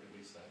somebody could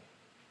be saved?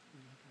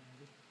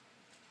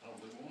 I don't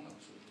believe one of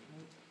us would do.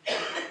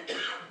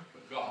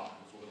 But God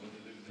was willing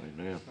to do that.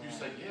 Amen. You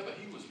say, yeah, but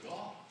he was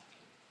God.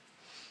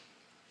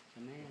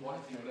 Amen. What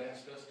if he would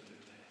ask us to do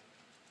that?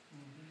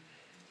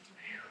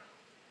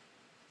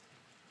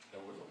 There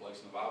was a place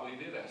in the Bible he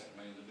did ask a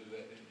man to do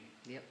that, didn't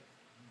he? Yep.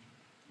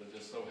 But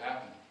just so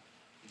happened,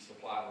 he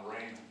supplied a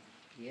ram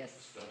Yes.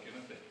 stuck in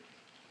a thicket.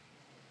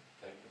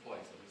 Take the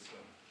place of his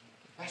son.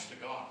 That's the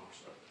God we're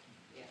serving.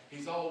 Yeah.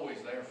 He's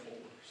always there for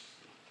us.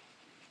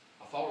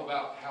 I thought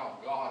about how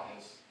God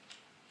has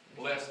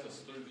blessed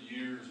us through the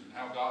years and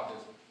how God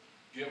has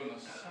given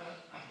us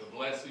the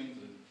blessings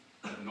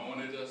and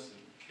anointed us and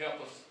kept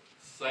us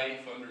safe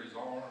under his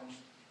arms.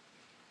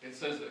 It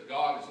says that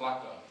God is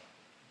like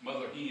a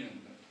mother hen.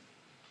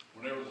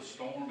 Whenever the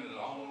storm is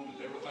on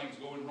and everything's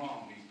going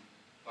wrong, he's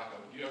like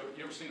you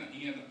ever seen a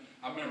hen?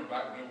 I remember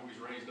back whenever we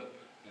was raised up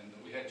and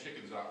we had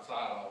chickens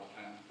outside all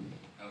the time,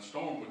 and a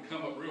storm would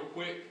come up real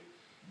quick.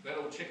 That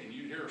old chicken,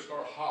 you'd hear her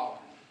start hollering.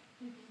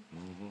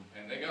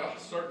 And they got a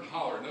certain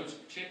holler, and those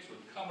chicks would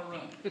come a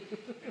running.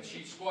 And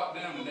she'd squat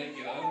down and they'd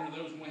get under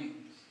those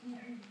wings.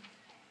 And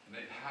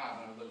they'd hide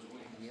under those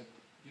wings. Yep.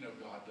 You know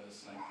God does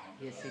the same thing.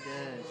 Yes, he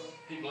does.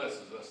 He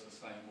blesses us the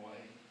same way.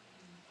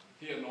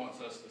 He anoints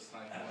us the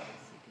same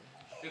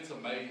way. It's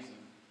amazing.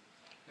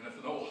 And if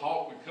an old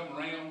hawk would come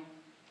around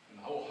and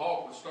the whole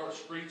hawk would start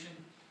screeching,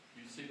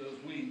 you'd see those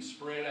wings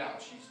spread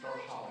out. She'd start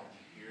hollering.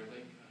 Here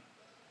they come.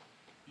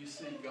 You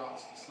see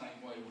God's the same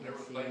way. When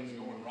everything's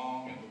going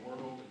wrong in the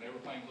world and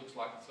everything looks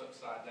like it's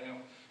upside down,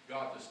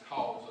 God just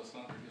calls us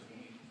under his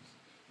wings.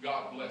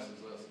 God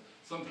blesses us.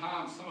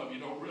 Sometimes some of you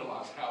don't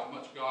realize how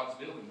much God's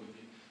dealing with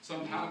you.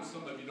 Sometimes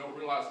some of you don't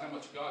realize how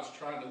much God's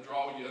trying to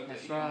draw you unto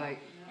That's him. right.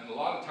 And a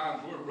lot of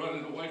times we're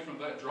running away from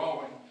that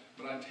drawing.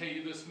 But I tell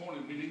you this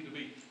morning, we need to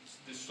be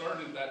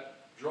discerning that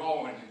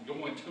drawing and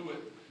going to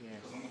it. Yes.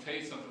 Because I'm going to tell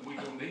you something,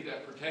 we're going to need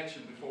that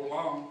protection before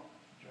long.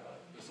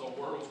 This whole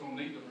world's going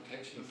to need the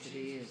protection of Yes, it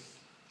Jesus. is.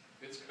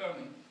 It's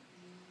coming.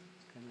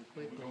 It's coming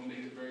We're quickly. going to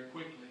need it very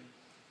quickly.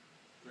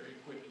 Very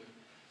quickly.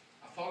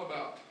 I thought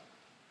about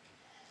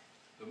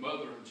the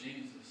mother of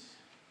Jesus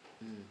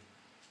Mm.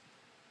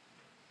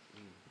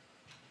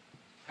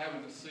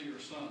 having to see her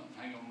son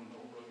hang on an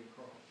old rugged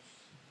cross.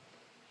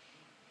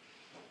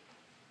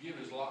 Give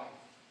his life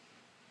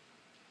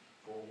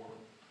for a world.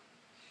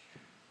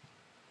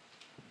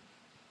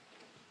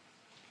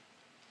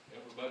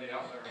 Everybody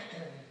out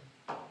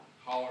there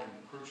hollering,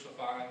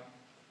 crucify him,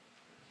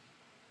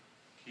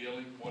 kill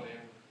him, whatever.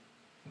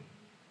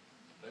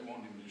 They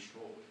want him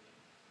destroyed.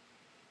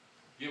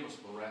 Give us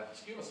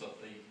Barabbas. Give us a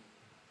thief.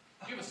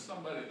 Give us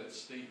somebody that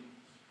steals.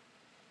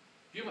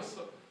 Give us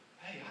some.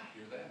 Hey, I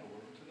hear that in the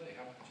world today.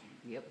 How about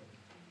you? Yep.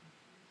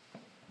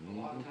 A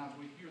lot of times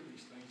we hear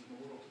these things in the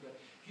world today.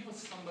 Give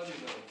us somebody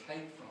that will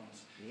take from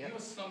us. Yep. Give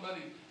us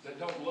somebody that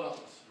don't love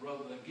us,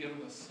 rather than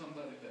giving us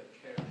somebody that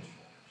cares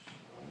for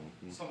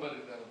us. Somebody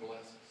that will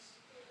bless us.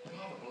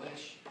 God will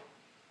bless you.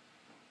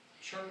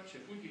 Church,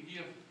 if we could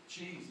give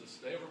Jesus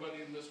to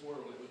everybody in this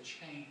world, it would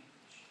change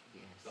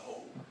Yes. the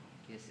whole world.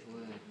 Yes, it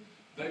would.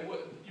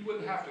 You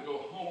wouldn't have to go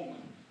home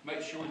and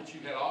make sure that you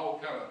had all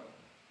kind of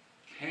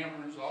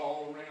cameras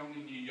all around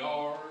in your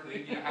yard,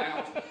 in your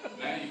house.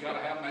 Now you got to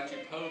have them at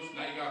your post.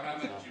 Now you got to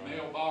have them at your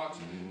mailbox.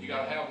 You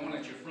got to have one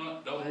at your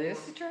front door. Well,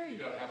 that's the You truth.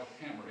 got to have a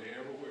camera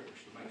everywhere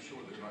to make sure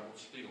they're not going to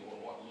steal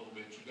what little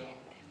bit you got.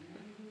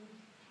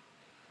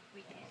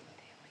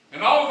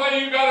 And all the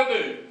thing you got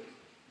to do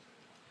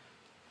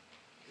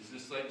is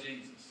just say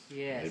Jesus.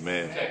 Yes.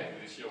 Amen. Protect me,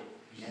 it's yours.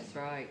 That's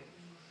right.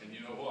 And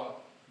you know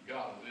what?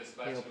 God will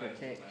dispatch He'll an angel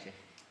protect back you.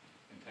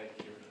 and take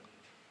care of it.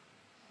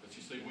 But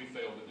you see, we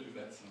fail to do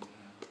that sometimes.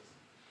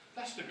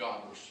 That's the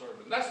God we're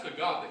serving. That's the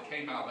God that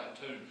came out of that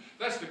tomb.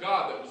 That's the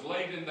God that was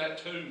laid in that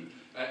tomb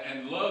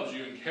and loves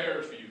you and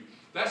cares for you.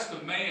 That's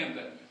the man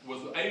that was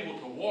able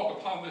to walk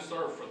upon this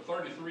earth for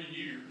 33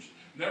 years,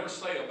 never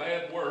say a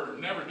bad word,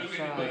 never do That's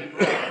anybody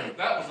right. wrong.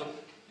 That was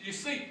you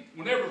see,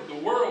 whenever the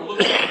world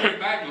looks at Mary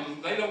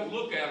Magdalene, they don't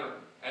look at her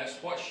as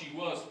what she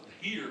was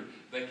here.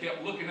 They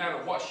kept looking at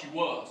her what she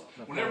was.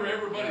 Whenever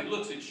everybody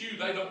looks at you,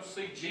 they don't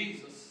see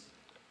Jesus.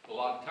 A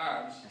lot of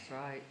times, That's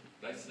right.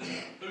 they see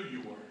who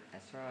you were.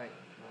 That's right.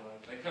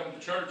 They come to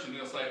church and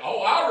they'll say,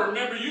 "Oh, I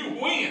remember you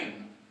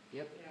when."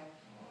 Yep.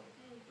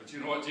 But you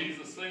know what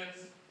Jesus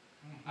says?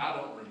 I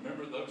don't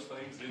remember those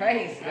things anymore.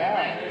 Praise God.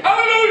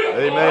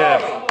 Hallelujah!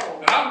 Amen.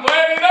 And I'm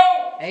glad he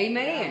don't.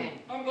 Amen.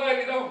 I'm glad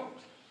he don't.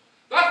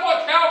 That's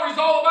what Calvary's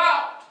all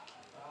about.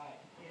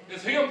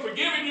 It's him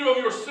forgiving you of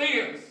your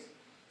sins.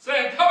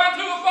 Saying, "Come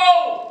into the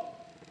fold.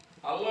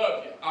 I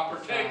love you. I'll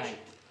protect you.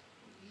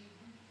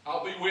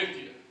 I'll be with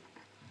you."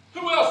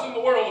 Who else in the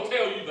world will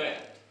tell you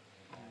that?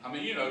 I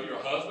mean, you know, your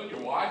husband, your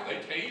wife, they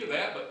tell you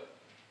that, but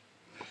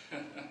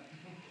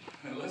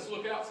and let's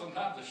look out.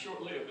 Sometimes it's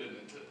short-lived,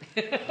 isn't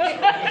it?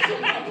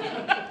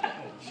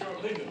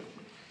 Short-lived.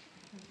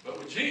 But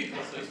with Jesus,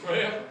 it's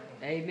forever.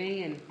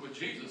 Amen. With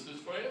Jesus,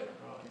 it's forever.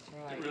 That's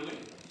right. It really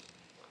is.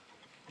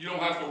 You don't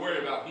have to worry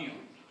about him.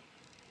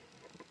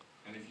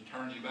 And if you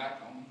turn your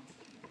back on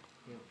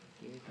him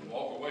and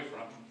walk away from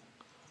him,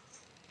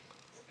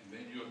 and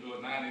then you'll do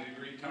a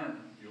 90-degree turn,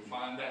 you'll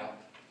find out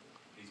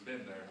he's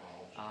been there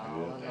all All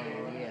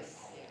along, yes.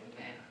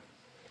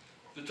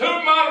 The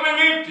tomb might have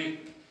been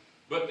empty,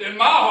 but in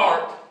my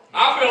heart,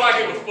 I feel like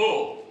it was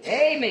full.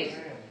 Amen.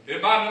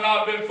 It might have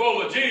not been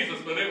full of Jesus,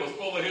 but it was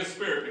full of His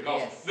Spirit,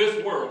 because Yes.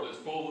 this world is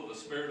full of the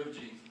Spirit of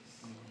Jesus.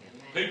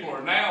 People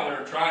are now,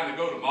 they're trying to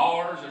go to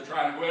Mars, they're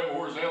trying to go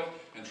everywhere else,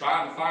 and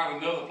trying to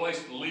find another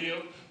place to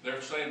live.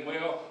 They're saying,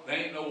 well, there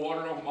ain't no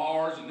water on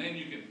Mars, and then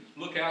you can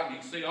look out and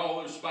you can see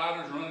all those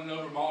spiders running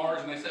over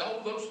Mars, and they say,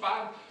 oh, those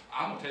spiders.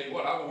 I'm going to tell you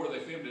what, I don't know where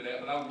they filmed it at,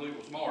 but I don't believe it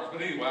was Mars. But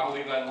anyway, I'll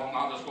leave that alone.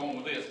 I'll just go on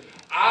with this.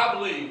 I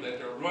believe that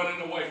they're running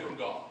away from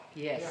God.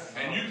 Yes.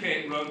 And you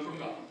can't run from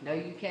God. No,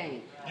 you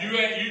can't. You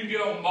can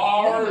get on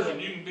Mars,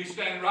 and you can be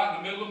standing right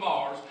in the middle of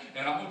Mars,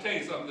 and I'm going to tell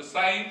you something, the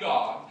same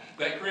God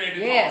that created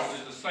Yes. Mars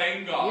is the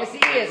same God Yes, He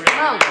that is. created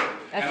Come on. the earth.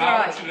 That's And I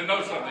right. want you to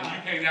know something,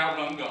 you can't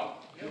outrun God.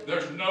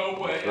 There's no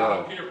way, I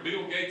don't care if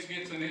Bill Gates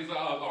gets in his,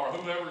 or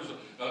whoever's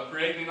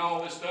creating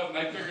all this stuff, and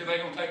they figure they're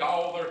going to take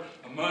all their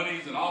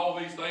monies and all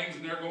these things,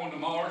 and they're going to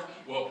Mars.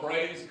 Well,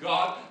 praise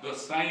God, the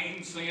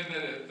same sin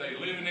that they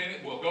living in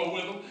it will go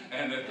with them,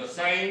 and that the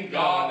same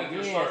God that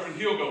they're Yes. serving,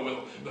 He'll go with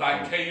them. But I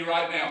can tell you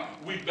right now,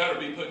 we better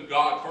be putting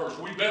God first.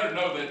 We better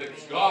know that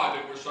it's God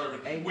that we're serving.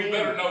 Amen. We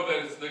better know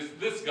that it's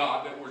this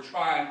God that we're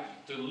trying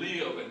to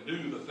live and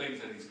do the things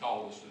that He's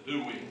called us to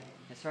do with.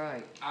 That's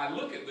right. I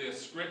look at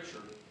this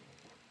scripture,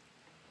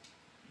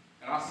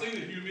 and I see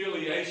the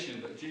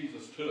humiliation that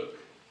Jesus took.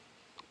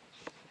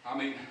 I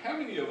mean, how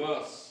many of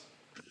us,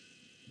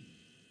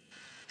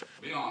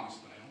 be honest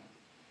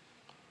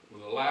now,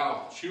 would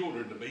allow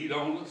children to beat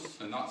on us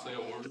and not say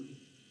a word?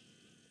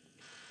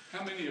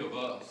 How many of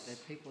us There's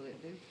people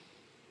that do.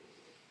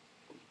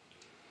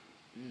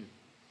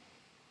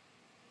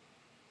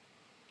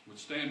 would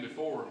stand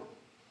before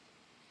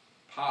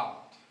Pilate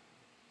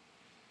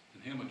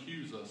and him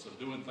accuse us of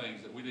doing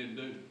things that we didn't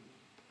do?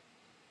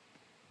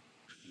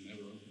 And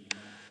never opened the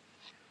mouth.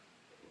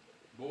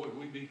 Boy,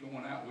 we'd be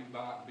going out, we'd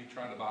be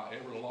trying to buy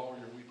every lawyer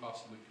we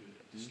possibly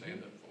could to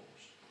stand up for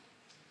us.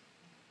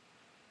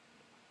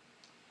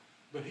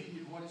 But he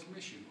knew what his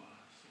mission was.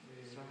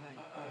 That's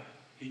right.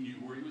 He knew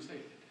where he was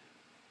headed.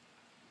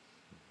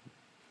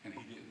 And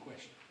he didn't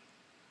question.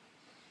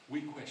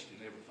 We question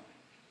everything.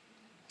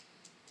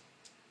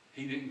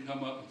 He didn't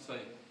come up and say,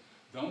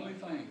 the only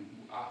thing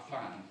I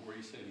find where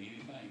he said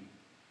anything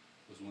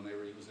was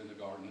whenever he was in the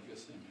Garden of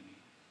Gethsemane.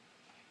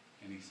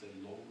 And he said,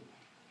 Lord,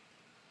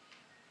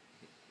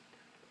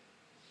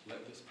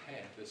 let this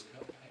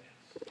cup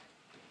pass.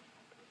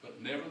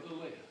 But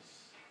nevertheless,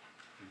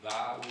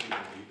 thy will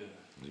be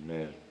done.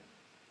 Amen.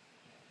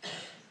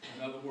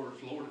 In other words,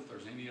 Lord, if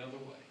there's any other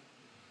way,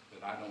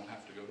 that I don't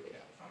have to go to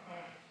Calvary.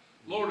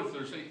 Lord,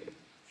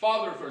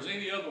 Father, if there's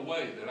any other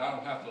way that I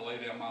don't have to lay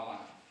down my life,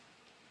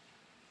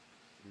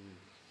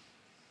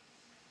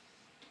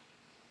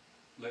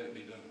 let it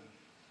be done.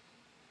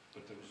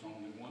 But there was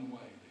only one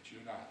way that you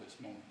and I this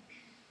morning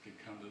could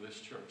come to this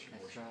church and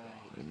That's worship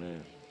right. God.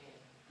 Amen.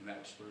 And that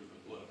was through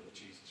the blood of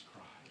Jesus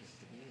Christ. Yes,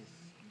 it is.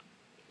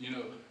 You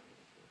know,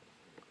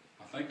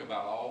 I think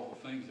about all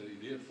the things that He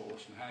did for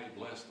us and how He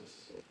blessed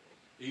us,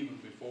 even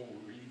before we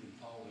were even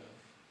thought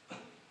of.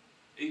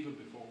 Even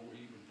before we were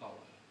even thought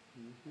of.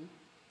 Mm-hmm.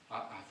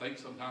 I think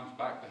sometimes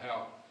back to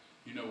how,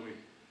 you know,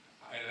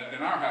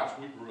 in our house,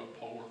 we grew up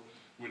poor.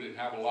 We didn't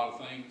have a lot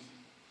of things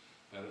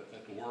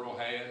that the world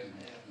had and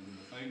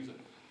the things that,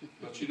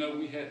 but you know,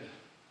 we had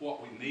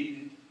what we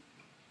needed,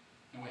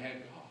 and we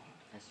had God.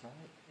 That's right.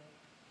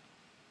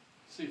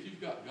 See, if you've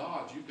got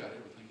God, you've got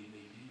everything you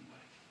need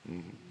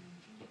anyway.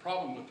 Mhm. The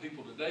problem with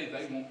people today,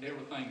 they want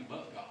everything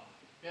but God.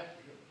 Yeah.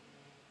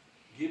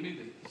 Give me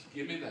this,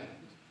 give me that.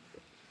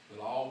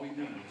 But all we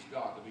need is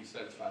God to be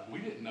satisfied. We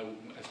didn't know,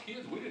 as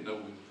kids, we didn't know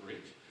we was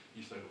rich.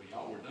 You say, well,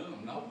 y'all were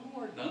dumb. No, we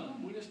weren't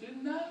dumb. We just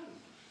didn't know.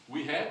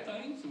 We had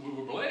things, and we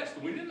were blessed,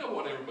 and we didn't know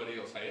what everybody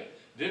else had.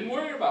 Didn't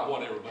worry about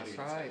what everybody That's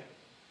else right. had.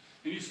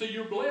 And you see,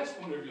 you're blessed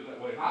whenever you're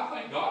that way. And I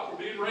thank God for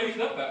being raised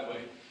up that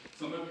way.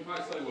 Some of you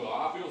might say, well,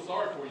 I feel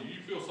sorry for you.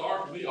 You feel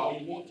sorry for me all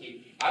you want to.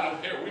 I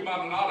don't care. We might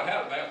have not have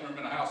had a bathroom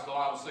in the house till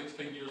I was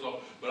 16 years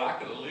old, but I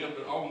could have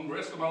lived on the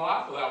rest of my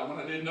life without one.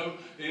 I didn't know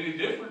any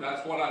different.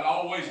 That's what I'd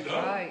always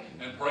done. Right.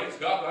 And praise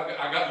God,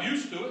 I got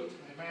used to it.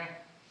 Amen.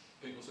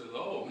 People say,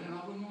 oh, man,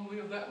 I wouldn't want to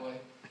live that way.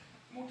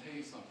 I'm going to tell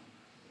you something.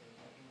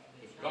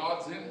 If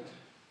God's in it,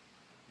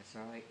 That's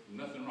right.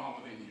 nothing wrong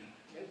with any of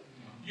it.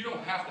 You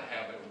don't have to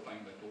have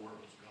everything that the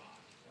world's got.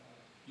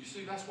 You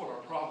see, that's what our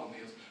problem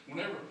is.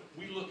 Whenever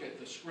we look at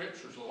the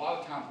scriptures, a lot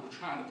of times we're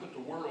trying to put the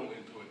world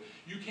into it.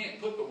 You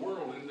can't put the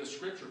world in this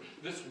scripture.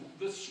 This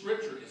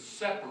scripture is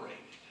separated.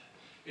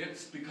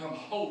 It's become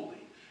holy.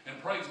 And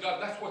praise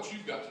God, that's what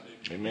you've got to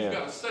do. Amen. You've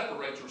got to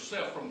separate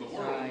yourself from the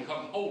world Right. and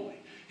become holy.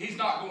 He's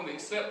not going to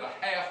accept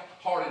a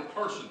half-hearted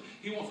person.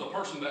 He wants a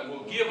person that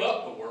will give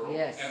up the world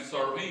Yes. and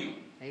serve Him.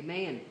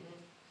 Amen.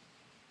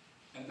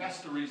 And that's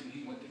the reason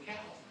He went to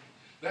Calvary.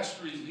 That's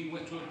the reason He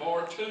went to a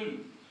bar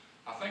tomb.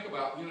 I think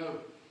about, you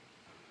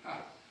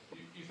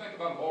think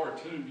about a bar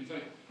tomb, you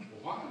think,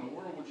 well, why in the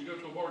world would you go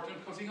to a bar tomb?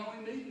 Because He only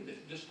needed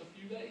it just a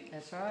few days.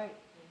 That's right.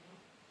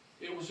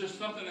 It was just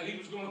something that He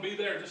was going to be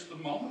there just a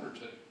moment or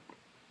two.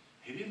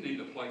 He didn't need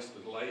a place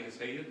to lay His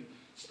head and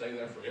stay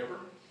there forever.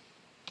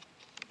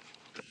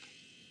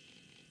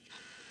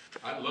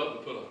 I'd love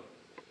to put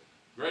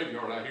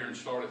graveyard out here and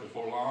start it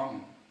before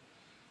long.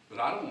 But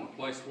I don't want a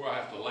place where I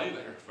have to lay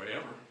there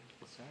forever.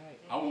 That's right.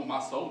 I want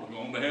my soul to go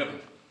on to heaven.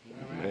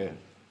 Amen.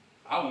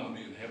 I want to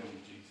be in heaven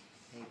with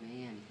Jesus.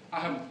 Amen.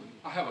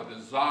 I have a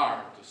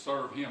desire to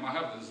serve Him. I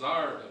have a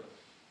desire to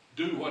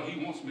do what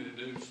He wants me to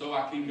do so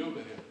I can go to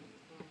heaven.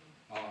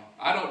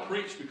 I don't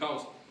preach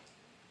because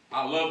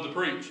I love to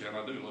preach, and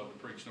I do love to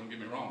preach, don't get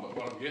me wrong, but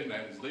what I'm getting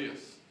at is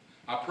this.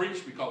 I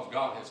preach because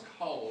God has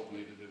called me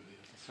to do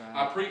this. That's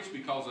right. I preach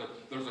because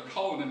there's a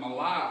calling in my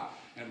life,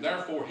 and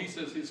therefore He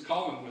says His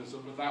calling was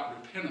without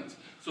repentance.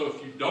 So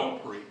if you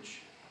don't preach,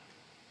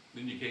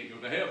 then you can't go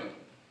to heaven.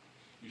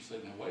 You say,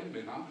 now wait a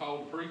minute, I'm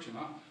called to preach, and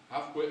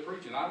I've quit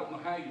preaching. I don't know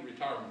how you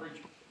retire from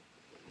preaching.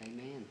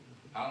 Amen.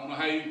 I don't know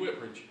how you quit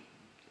preaching.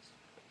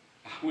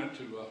 I went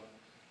to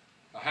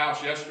a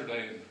house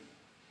yesterday, and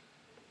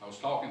I was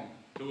talking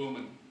to them,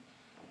 and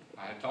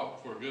I had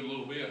talked for a good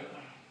little bit.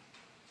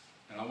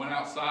 And I went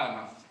outside, and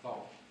I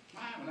thought,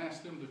 I haven't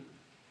asked them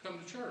to come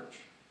to church.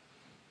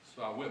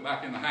 So I went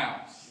back in the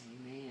house,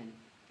 Amen.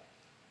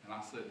 and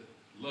I said,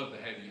 love to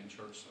have you in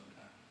church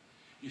sometime.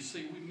 You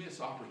see, we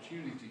miss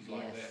opportunities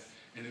like Yes. that.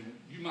 And then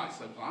you might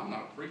say, well, I'm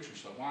not a preacher,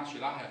 so why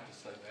should I have to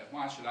say that?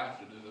 Why should I have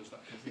to do those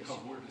things? Because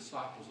we're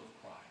disciples of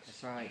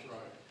Christ. That's right.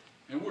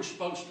 And we're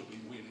supposed to be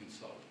winning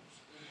souls.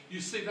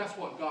 You see, that's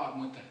what God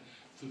went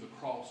to the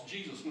cross.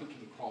 Jesus went to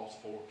the cross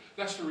for.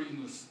 That's the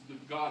reason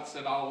that God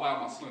said, I'll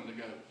allow my son to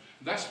go.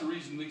 That's the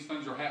reason these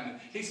things are happening.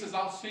 He says,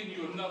 I'll send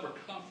you another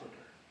comforter.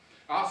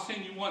 I'll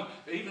send you one,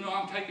 even though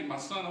I'm taking my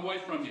son away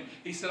from you.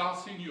 He said, I'll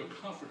send you a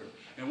comforter.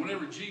 And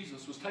whenever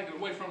Jesus was taken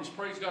away from us,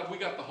 praise God, we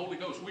got the Holy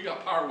Ghost. We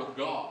got power with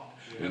God.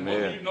 And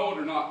whether Amen. you know it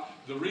or not,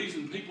 the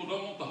reason people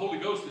don't want the Holy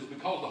Ghost is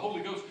because the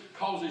Holy Ghost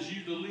causes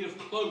you to live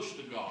close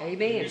to God.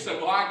 Amen. You say,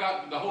 well, I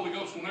got the Holy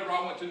Ghost whenever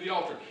I went to the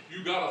altar.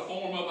 You got a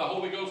form of the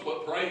Holy Ghost,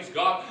 but praise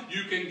God,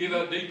 you can get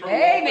a deeper walk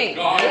Amen. with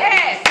God.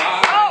 Yes.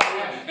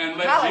 And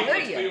let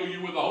Hallelujah. Jesus fill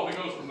you with the Holy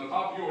Ghost from the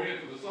top of your head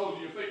to the soles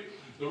of your feet.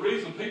 The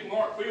reason people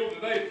aren't filled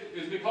today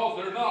is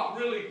because they're not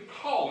really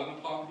calling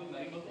upon the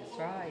name of the That's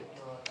Lord. right.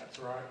 That's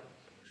right.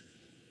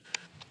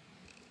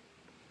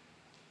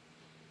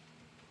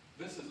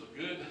 This is a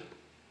good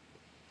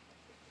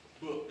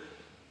book.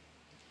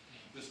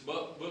 This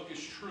book is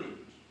true.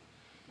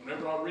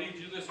 Whenever I read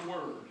you this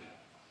word,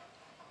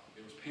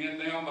 it was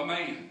penned down by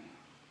man.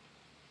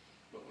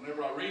 But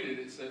whenever I read it,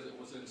 it says it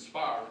was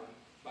inspired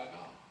by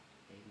God.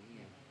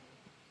 Amen.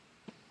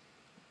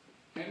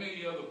 How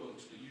many other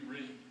books do you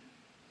read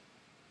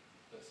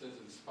that says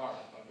inspired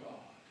by God?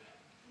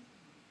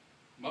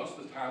 Most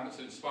of the time it's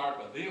inspired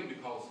by them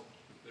because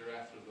they're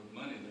after the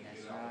money they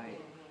That's get out of right. the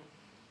book.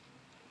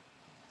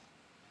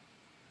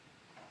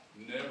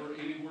 Never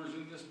anywhere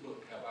in this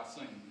book have I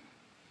seen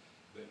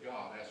that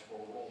God asked for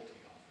a royalty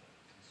off of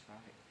it. That's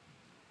right.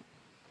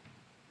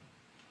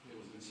 It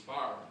was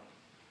inspired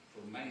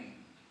for man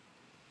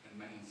and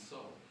man's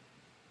soul.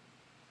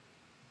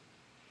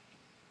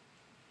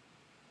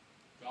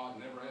 God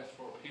never asked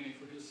for a penny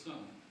for his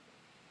son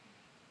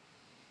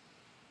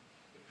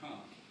to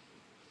come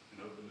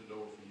and open the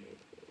door for you.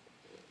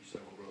 You say,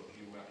 well, brother,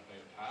 you have to pay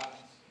the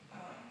tithes.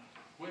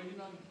 Well, you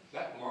know,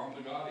 that belonged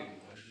to God anyway.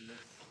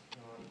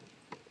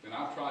 And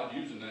I've tried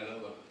using that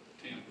other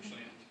 10%.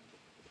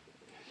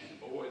 And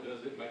boy,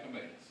 does it make a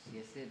mess.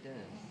 Yes, it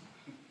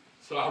does.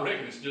 So I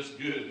reckon it's just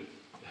good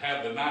to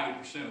have the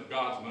 90% of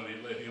God's money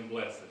and let him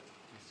bless it.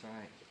 That's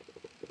right.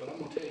 But I'm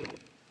going to tell you,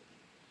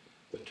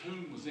 the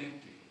tomb was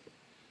empty,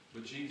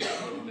 but Jesus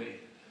wasn't dead.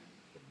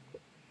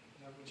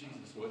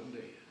 Jesus wasn't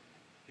dead.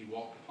 He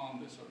walked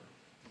upon this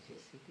earth Yes,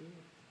 he did.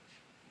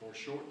 for a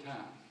short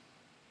time,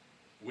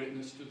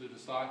 witnessed to the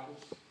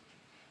disciples.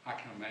 I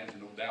can imagine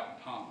no doubt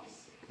in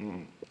Thomas.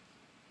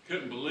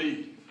 Couldn't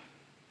believe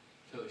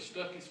till he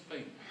stuck his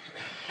finger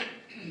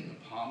in the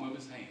palm of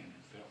his hand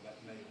and felt that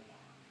nail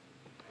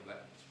mark, or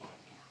that spike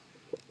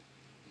mark.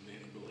 And then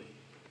he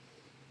believed.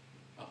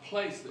 A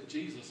place that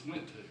Jesus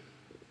went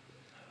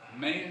to.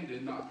 Man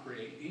did not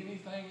create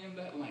anything in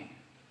that land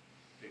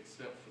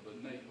except for the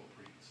nail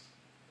prints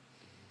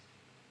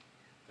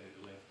that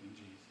he left in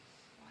Jesus.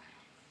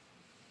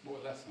 Boy,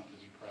 that's something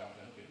to be proud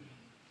of, isn't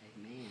it?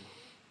 Amen.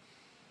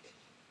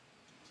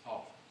 It's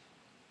awful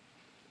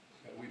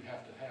that we'd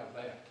have to have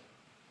that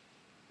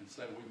and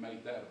say we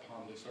made that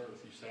upon this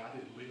earth. You say, I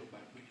didn't live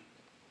back then.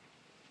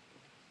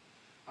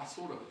 I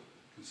sort of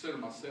consider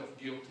myself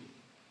guilty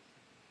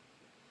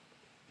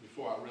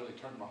before I really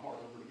turned my heart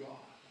over to God.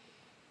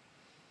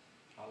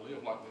 I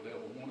lived like the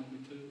devil wanted me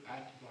to,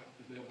 acted like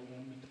the devil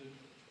wanted me to.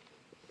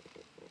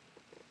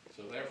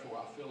 So therefore,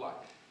 I feel like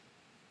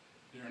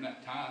during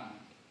that time,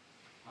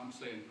 I'm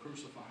saying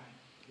crucify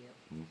him.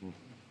 Yep.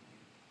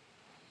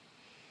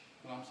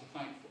 But I'm so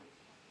thankful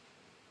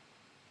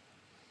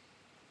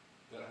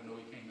that I know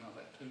he came out of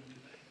that tomb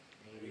today.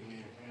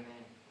 Amen.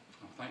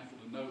 I'm thankful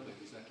to know that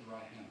he's at the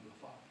right hand of the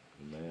Father.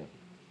 Amen.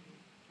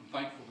 I'm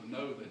thankful to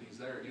know that he's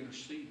there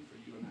interceding for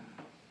you and I.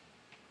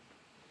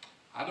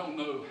 I don't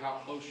know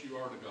how close you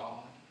are to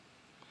God.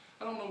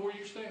 I don't know where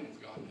you stand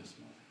with God this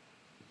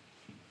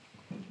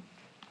morning.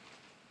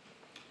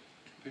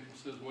 People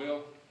says,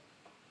 well,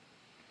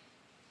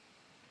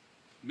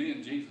 me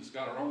and Jesus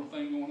got our own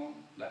thing going on.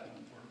 That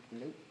don't work.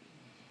 Nope.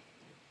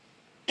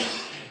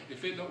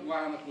 If it don't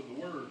line up with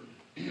the Word,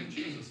 then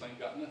Jesus ain't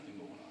got nothing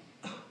going on.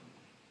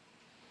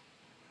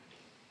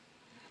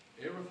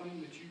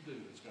 Everything that you do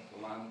has got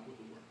to line up with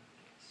the Word.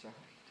 That's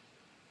right.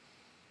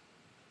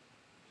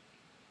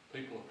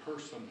 People are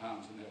cursed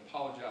sometimes and they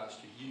apologize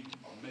to you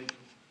or me.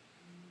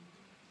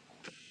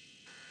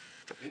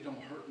 It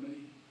don't hurt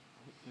me.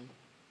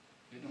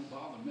 It don't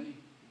bother me.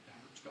 It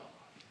hurts God.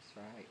 That's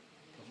right.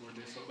 Because we're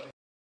disobeying.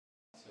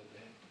 I said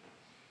that.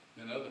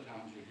 Then other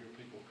times you hear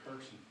people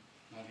cursing,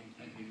 not even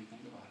think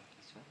anything about it.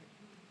 That's right.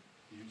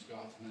 Use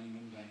God's name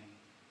in vain.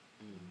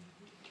 Mm.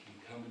 And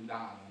come and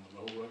died on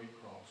the old rugged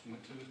cross,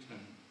 went to the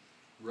tomb,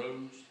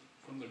 rose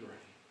from the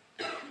grave,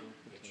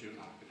 that you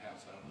and I could have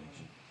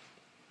salvation.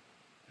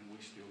 And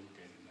we still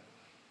look at him that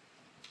way.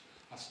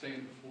 I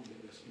stand before you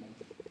this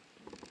morning,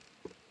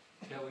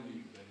 telling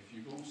you that if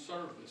you're going to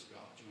serve this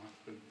God, you have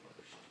to put him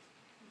first.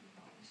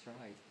 That's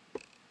right.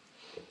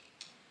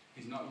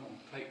 He's not going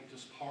to take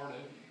just part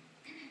of you.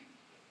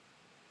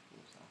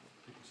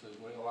 People say,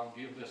 well, I'll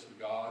give this to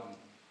God, and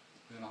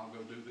then I'll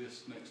go do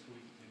this next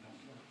week. It don't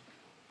work.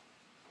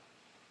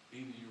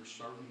 Either you're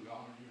serving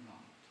God or you're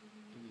not.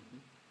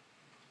 Mm-hmm.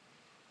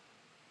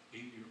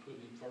 Either you're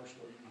putting him first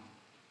or you're not.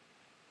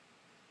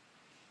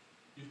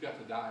 You've got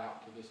to die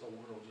out to this old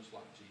world just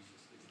like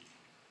Jesus did.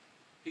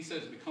 He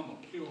says, become a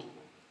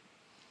pilgrim,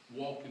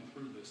 walking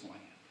through this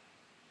land.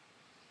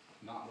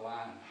 Not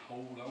lying,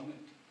 hold on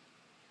it.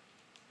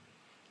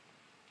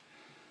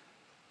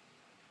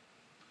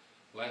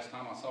 Last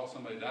time I saw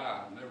somebody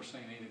die, I've never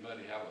seen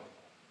anybody have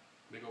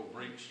a big old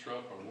Brinks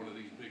truck or one of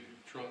these big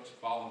trucks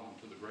following them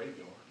to the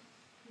graveyard.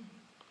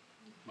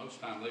 Most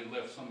times they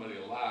left somebody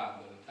alive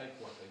that'll take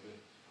what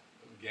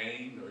they've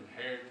gained or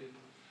inherited.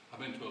 I've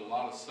been to a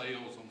lot of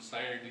sales on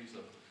Saturdays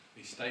of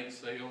estate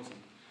sales,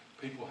 and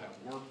people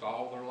have worked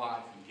all their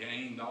life and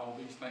gained all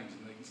these things,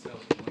 and they can sell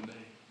them one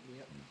day.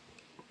 Yep.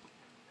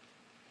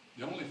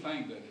 The only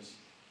thing that is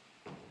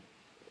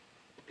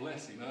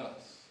blessing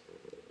us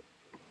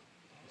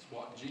is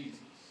what Jesus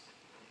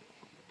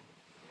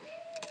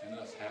and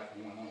us have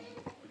going on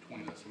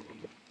between us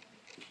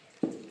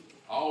and him.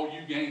 All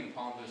you gain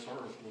upon this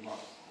earth will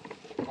not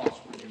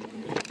prosper you with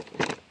me.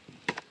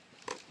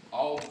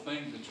 All the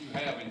things that you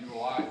have in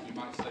your life, you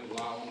might say,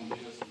 well, I own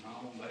this and I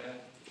own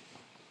that.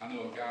 I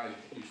know a guy that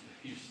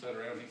used to sit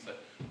around and he'd say,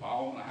 well, I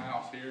own a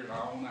house here and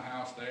I own a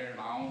house there and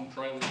I own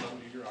trailers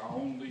over here, I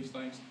own these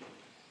things.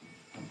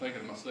 I'm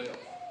thinking to myself,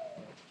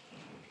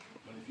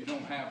 but if you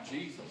don't have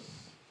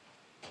Jesus,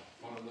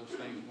 one of those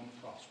things is going to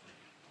prosper you.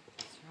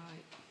 That's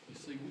right. You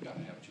see, we've got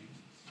to have Jesus.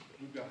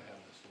 We've got to have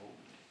this Lord.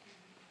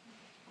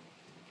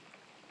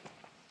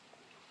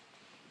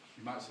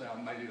 You might say,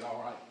 I've made it all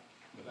right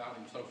without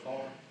him so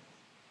far.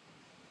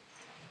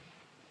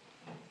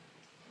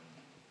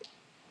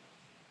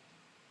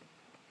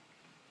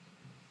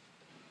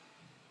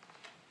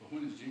 But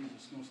when is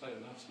Jesus going to say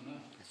enough's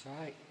enough? That's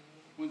right.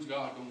 When's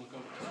God going to look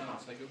over at the sun and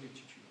say, go get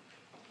your children?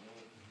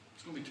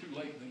 It's going to be too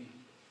late then.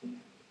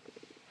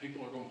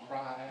 People are going to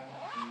cry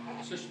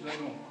out. Sisters, they're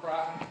going to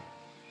cry.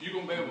 You're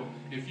going to be able,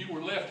 if you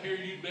were left here,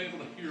 you'd be able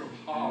to hear them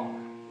holler.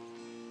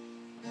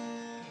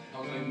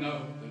 Because they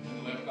know they've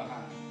been left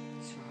behind.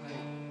 That's right.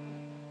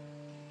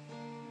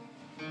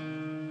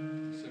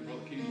 I said,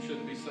 Brother Ken, you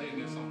shouldn't be saying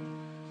this on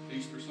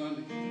Easter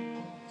Sunday.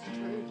 It's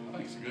true. I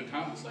think it's a good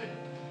time to say it.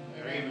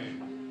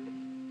 Amen.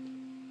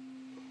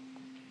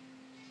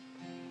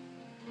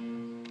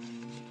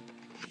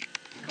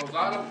 Because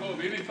I don't know of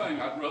anything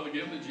I'd rather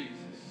give to Jesus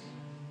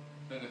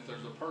than if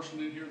there's a person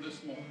in here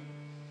this morning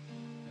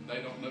and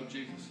they don't know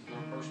Jesus as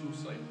their personal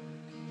Savior,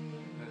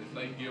 that if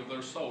they give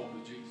their soul to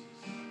Jesus,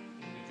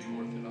 it'd be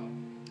worth it all.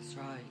 That's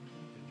right.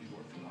 It'd be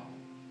worth it all.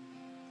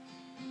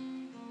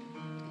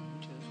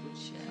 Angels would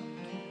shout.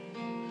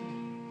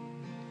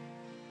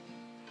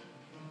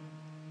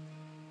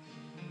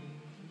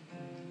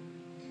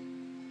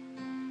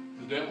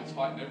 The devil's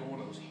fighting every one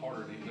of us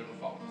harder than he's ever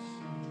fought us.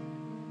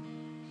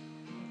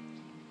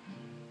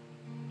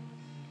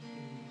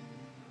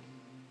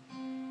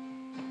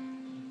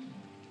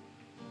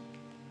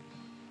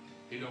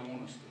 He don't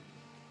want us to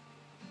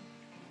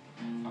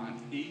find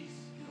peace.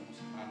 He don't want us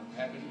to find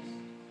happiness.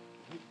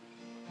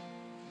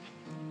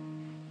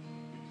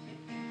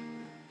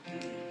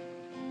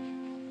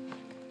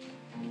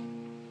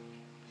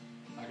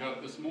 I got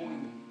up this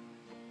morning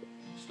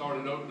and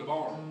started over the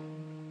barn.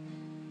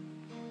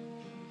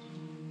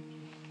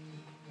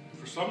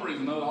 For some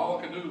reason or other, all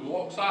I could do was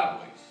walk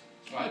sideways.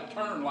 So I had to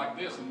turn like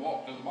this and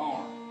walk to the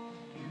barn.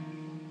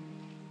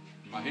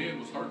 My head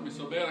was hurting me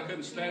so bad I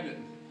couldn't stand it.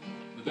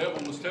 The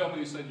devil was telling me,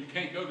 he said, you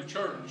can't go to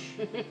church.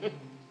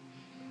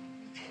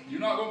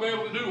 You're not going to be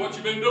able to do what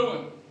you've been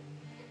doing.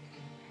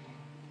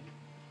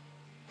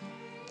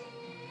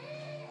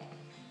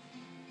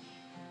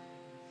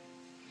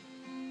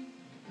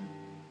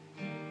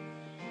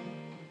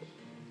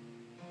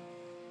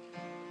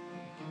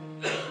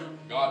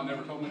 God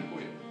never told me to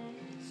quit.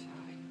 That's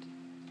right.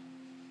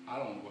 I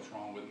don't know what's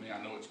wrong with me. with me.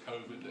 I know it's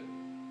COVID, that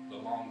the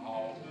long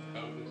haul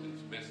of COVID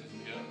is messes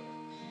me up.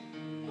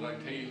 But I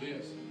can tell you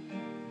this,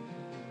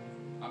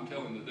 I'm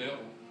telling the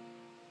devil,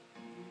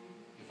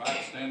 if I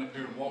had to stand up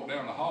here and walk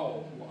down the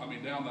hall,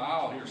 down the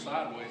aisle here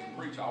sideways and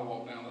preach, I'll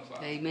walk down the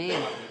side. Amen.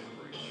 I'll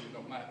preach. It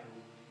don't matter.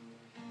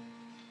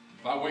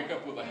 If I wake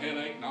up with a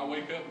headache and I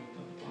wake up,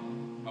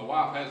 my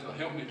wife has to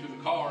help me to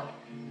the car,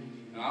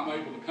 and I'm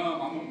able to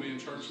come, I'm going to be in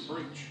church and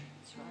preach.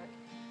 That's right.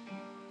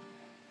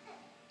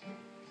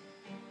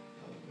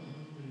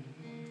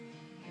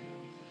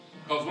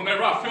 Because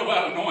whenever I feel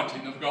that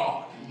anointing of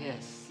God,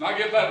 Yes. and I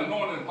get that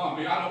anointing upon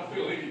me, I don't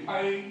feel any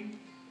pain.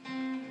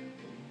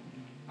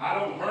 I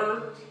don't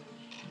hurt.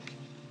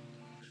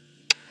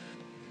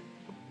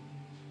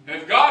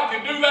 And if God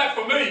can do that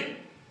for me,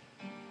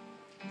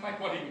 think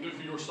what He can do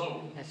for your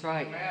soul. That's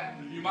right.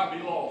 You might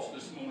be lost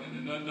this morning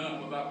and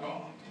undone without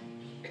God.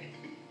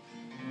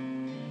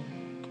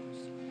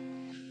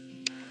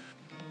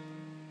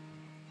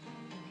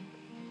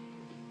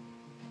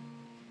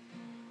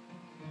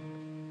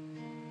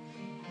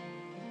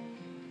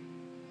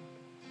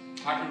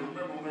 I can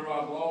remember whenever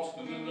I was lost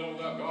and undone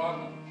without God,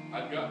 and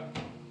I'd got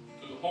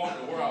to the point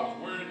of where I was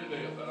weary to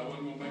death that I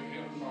wasn't going to make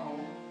Him my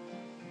home.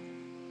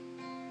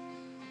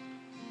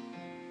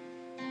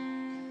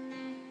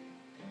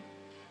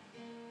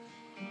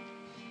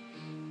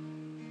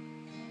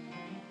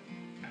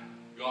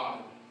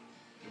 God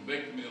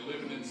convicted me of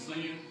living in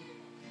sin.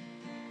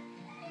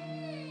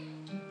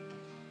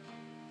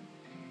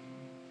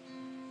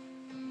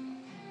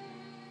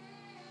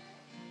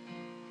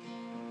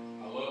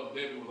 I loved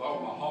Debbie with all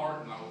my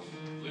heart, and I was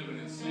living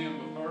in sin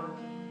with her.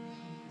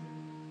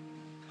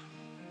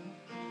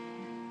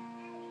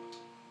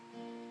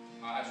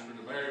 I asked her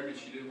to marry me.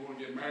 She didn't want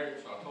to get married,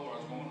 so I told her I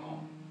was going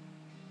home.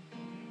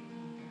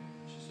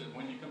 She said,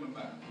 "When are you coming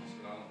back?" I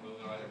said, "I don't know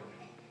that I ever will."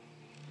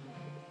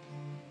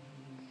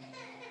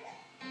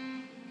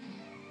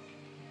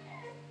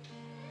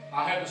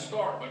 I had to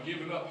start by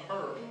giving up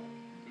her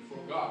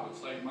before God would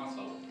save my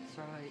soul. That's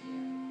right.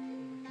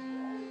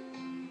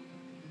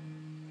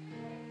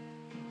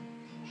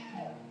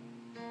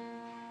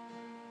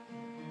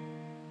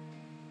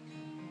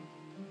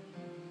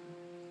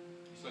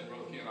 You say,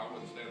 "Brother Ken, I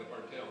wouldn't stand up there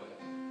and tell that."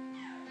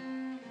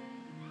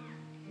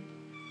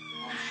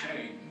 I'm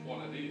ashamed of what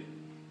I did,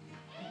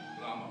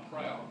 but I'm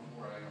proud of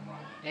where I am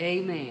right now.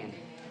 Amen.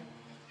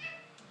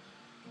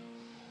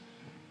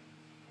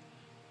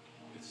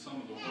 It's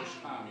some of the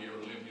worst time you ever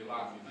live in your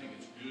life. You think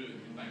it's good,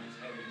 you think it's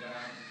heavy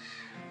down.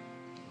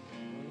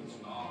 It's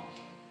not.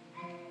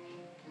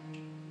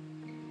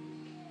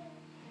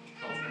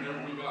 Because whenever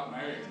we got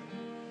married,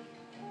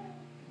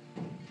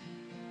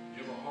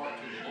 give our heart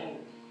to the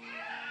Lord.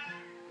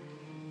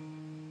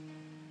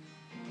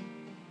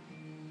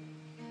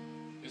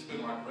 It's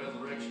been like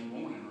resurrection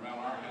morning around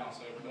our house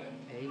every day.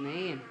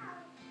 Amen.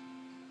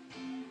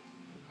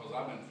 Because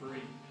I've been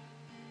free.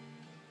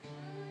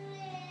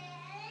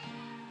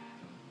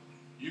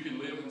 You can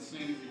live in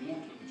sin if you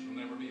want to, but you'll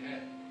never be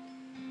happy.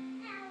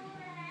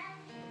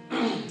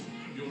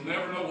 You'll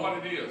never know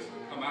what it is to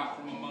come out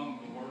from among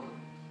the world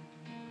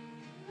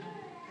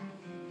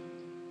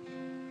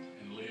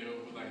and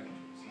live with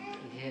angels.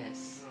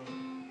 Yes.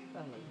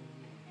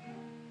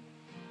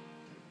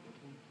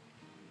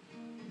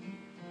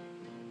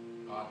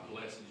 God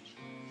blesses you.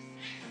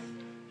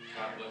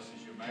 God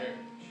blesses your marriage.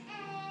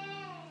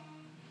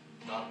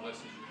 God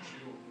blesses your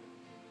children.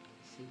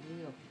 Yes, He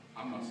will.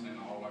 I'm not saying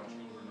all our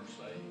children are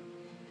saved.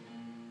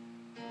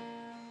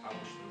 I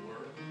wish they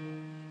were.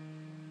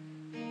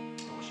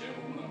 I wish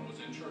every one of them was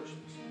in church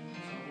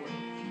somewhere.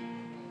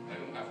 They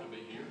don't have to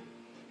be here.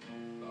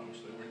 But I wish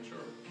they were in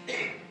church.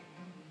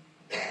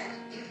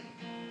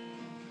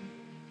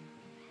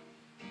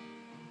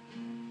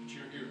 But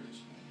you're here this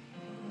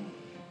morning.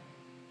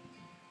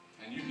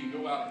 And you can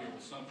go out of here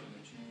with something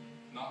that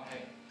you've not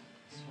had.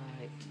 That's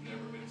right. You've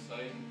never been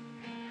saved.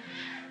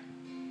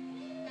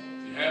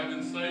 If you have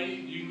been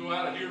saved, you can go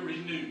out of here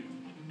renewed.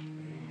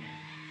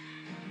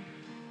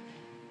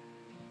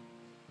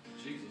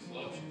 Jesus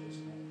loves you this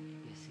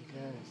morning. Yes, He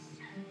does.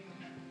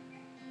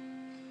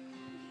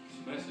 This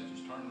message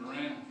is turning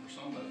around for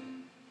somebody.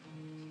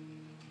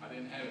 I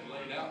didn't have it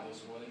laid out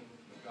this way,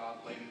 but God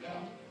laid it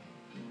out.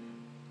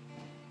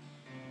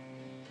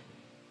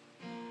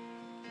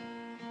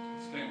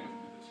 Stand with me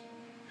this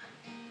morning.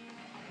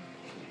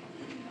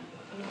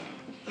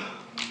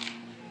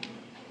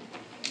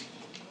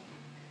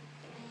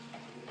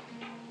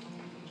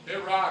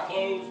 Every eye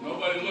closed,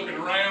 nobody looking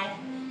around.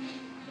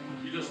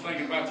 You're just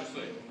thinking about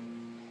yourself.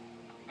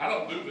 I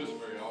don't do this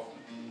very often.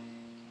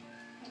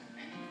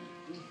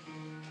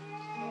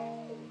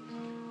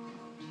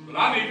 But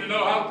I need to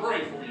know how to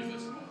pray for you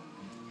this morning.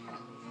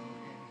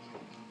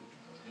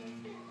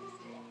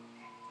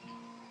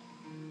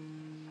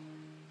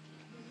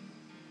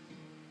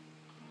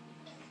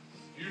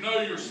 You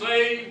know you're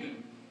saved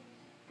and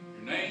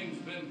your name's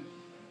been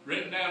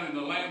written down in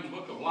the Lamb's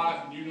Book of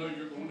Life and you know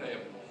you're going to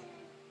heaven.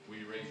 Will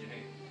you raise your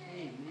hand?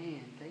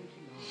 Amen. Thank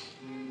you,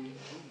 Lord.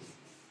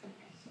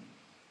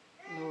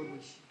 Lord, we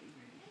should be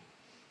ready.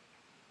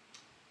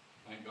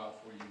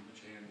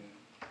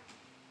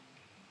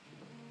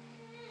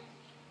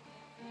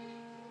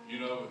 You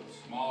know,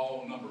 a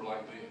small number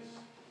like this,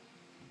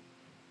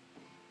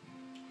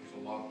 there's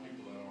a lot of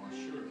people that aren't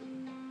sure.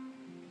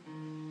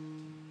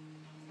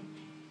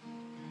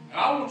 And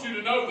I want you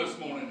to know this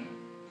morning,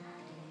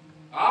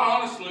 I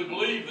honestly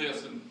believe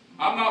this, and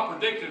I'm not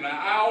predicting an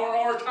hour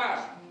or a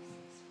time,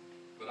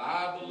 but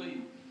I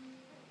believe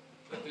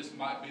that this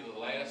might be the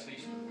last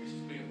Easter we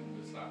spend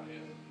on this side of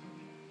heaven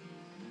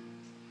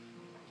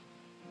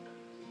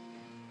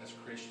as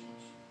Christians.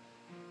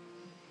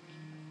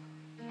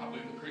 I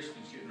believe the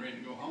Christians getting ready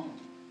to go home.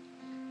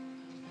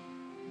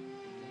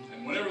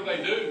 And whenever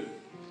they do,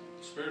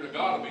 the Spirit of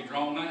God will be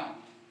drawn out.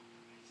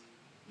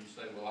 You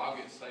say, well, I'll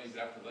get saved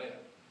after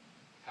that.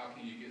 How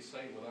can you get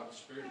saved without the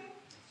Spirit?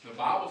 The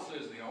Bible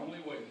says the only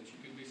way that you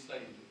can be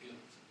saved is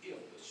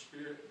if the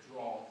Spirit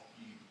draweth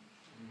you.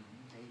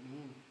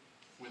 Amen.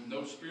 With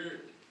no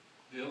Spirit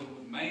dealing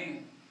with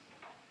man,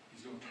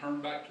 he's going to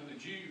turn back to the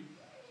Jew.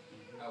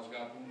 How's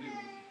God going to do it?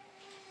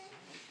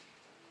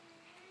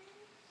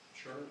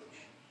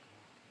 Church,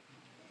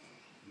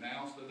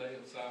 now's the day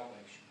of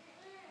salvation.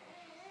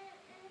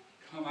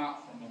 Come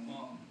out from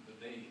among the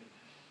dead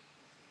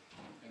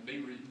and be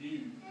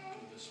renewed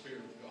with the Spirit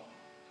of God.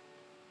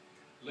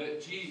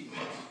 Let Jesus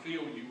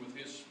fill you with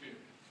His Spirit.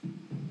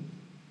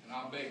 And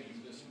I beg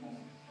you this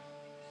morning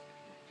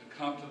to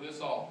come to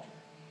this altar.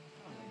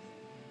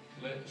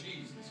 Let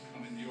Jesus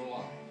come into your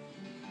life.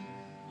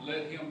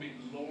 Let Him be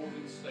Lord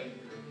and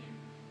Savior of you.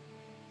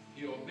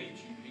 He'll meet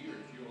you here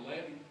if you'll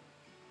let Him.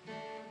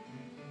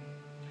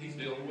 He's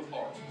dealing with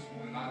hearts this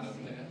morning. I know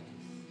that.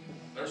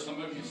 There's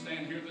some of you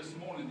stand here this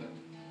morning that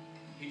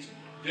He's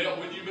dealt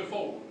with you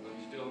before, but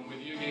He's dealing with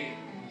you again.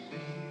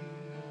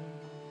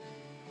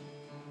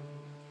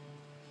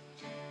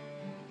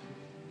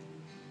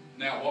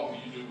 Now, what will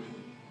you do with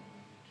it?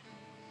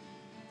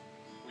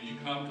 Will you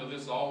come to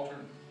this altar,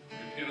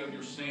 repent of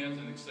your sins,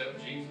 and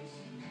accept Jesus?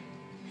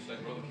 You say,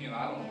 Brother Ken,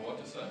 I don't know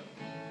what to say.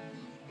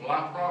 Well,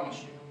 I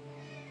promise you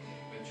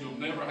that you'll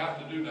never have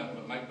to do nothing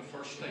but make the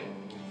first step.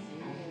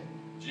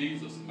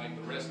 Jesus will make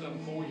the rest of them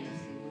for you,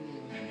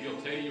 and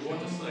He'll tell you what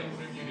to say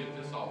whenever you hit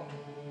this altar.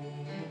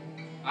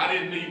 I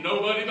didn't need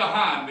nobody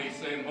behind me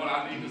saying what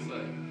I need to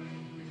say,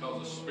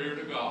 because the Spirit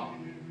of God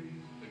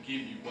will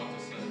give you what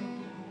to say.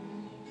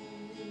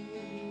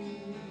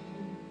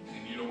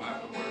 And you don't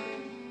have to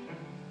worry,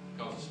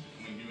 because it's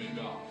between you and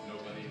God,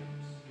 nobody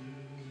else.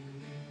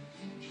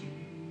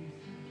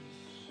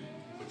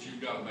 But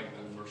you've got to make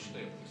that first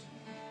step this morning.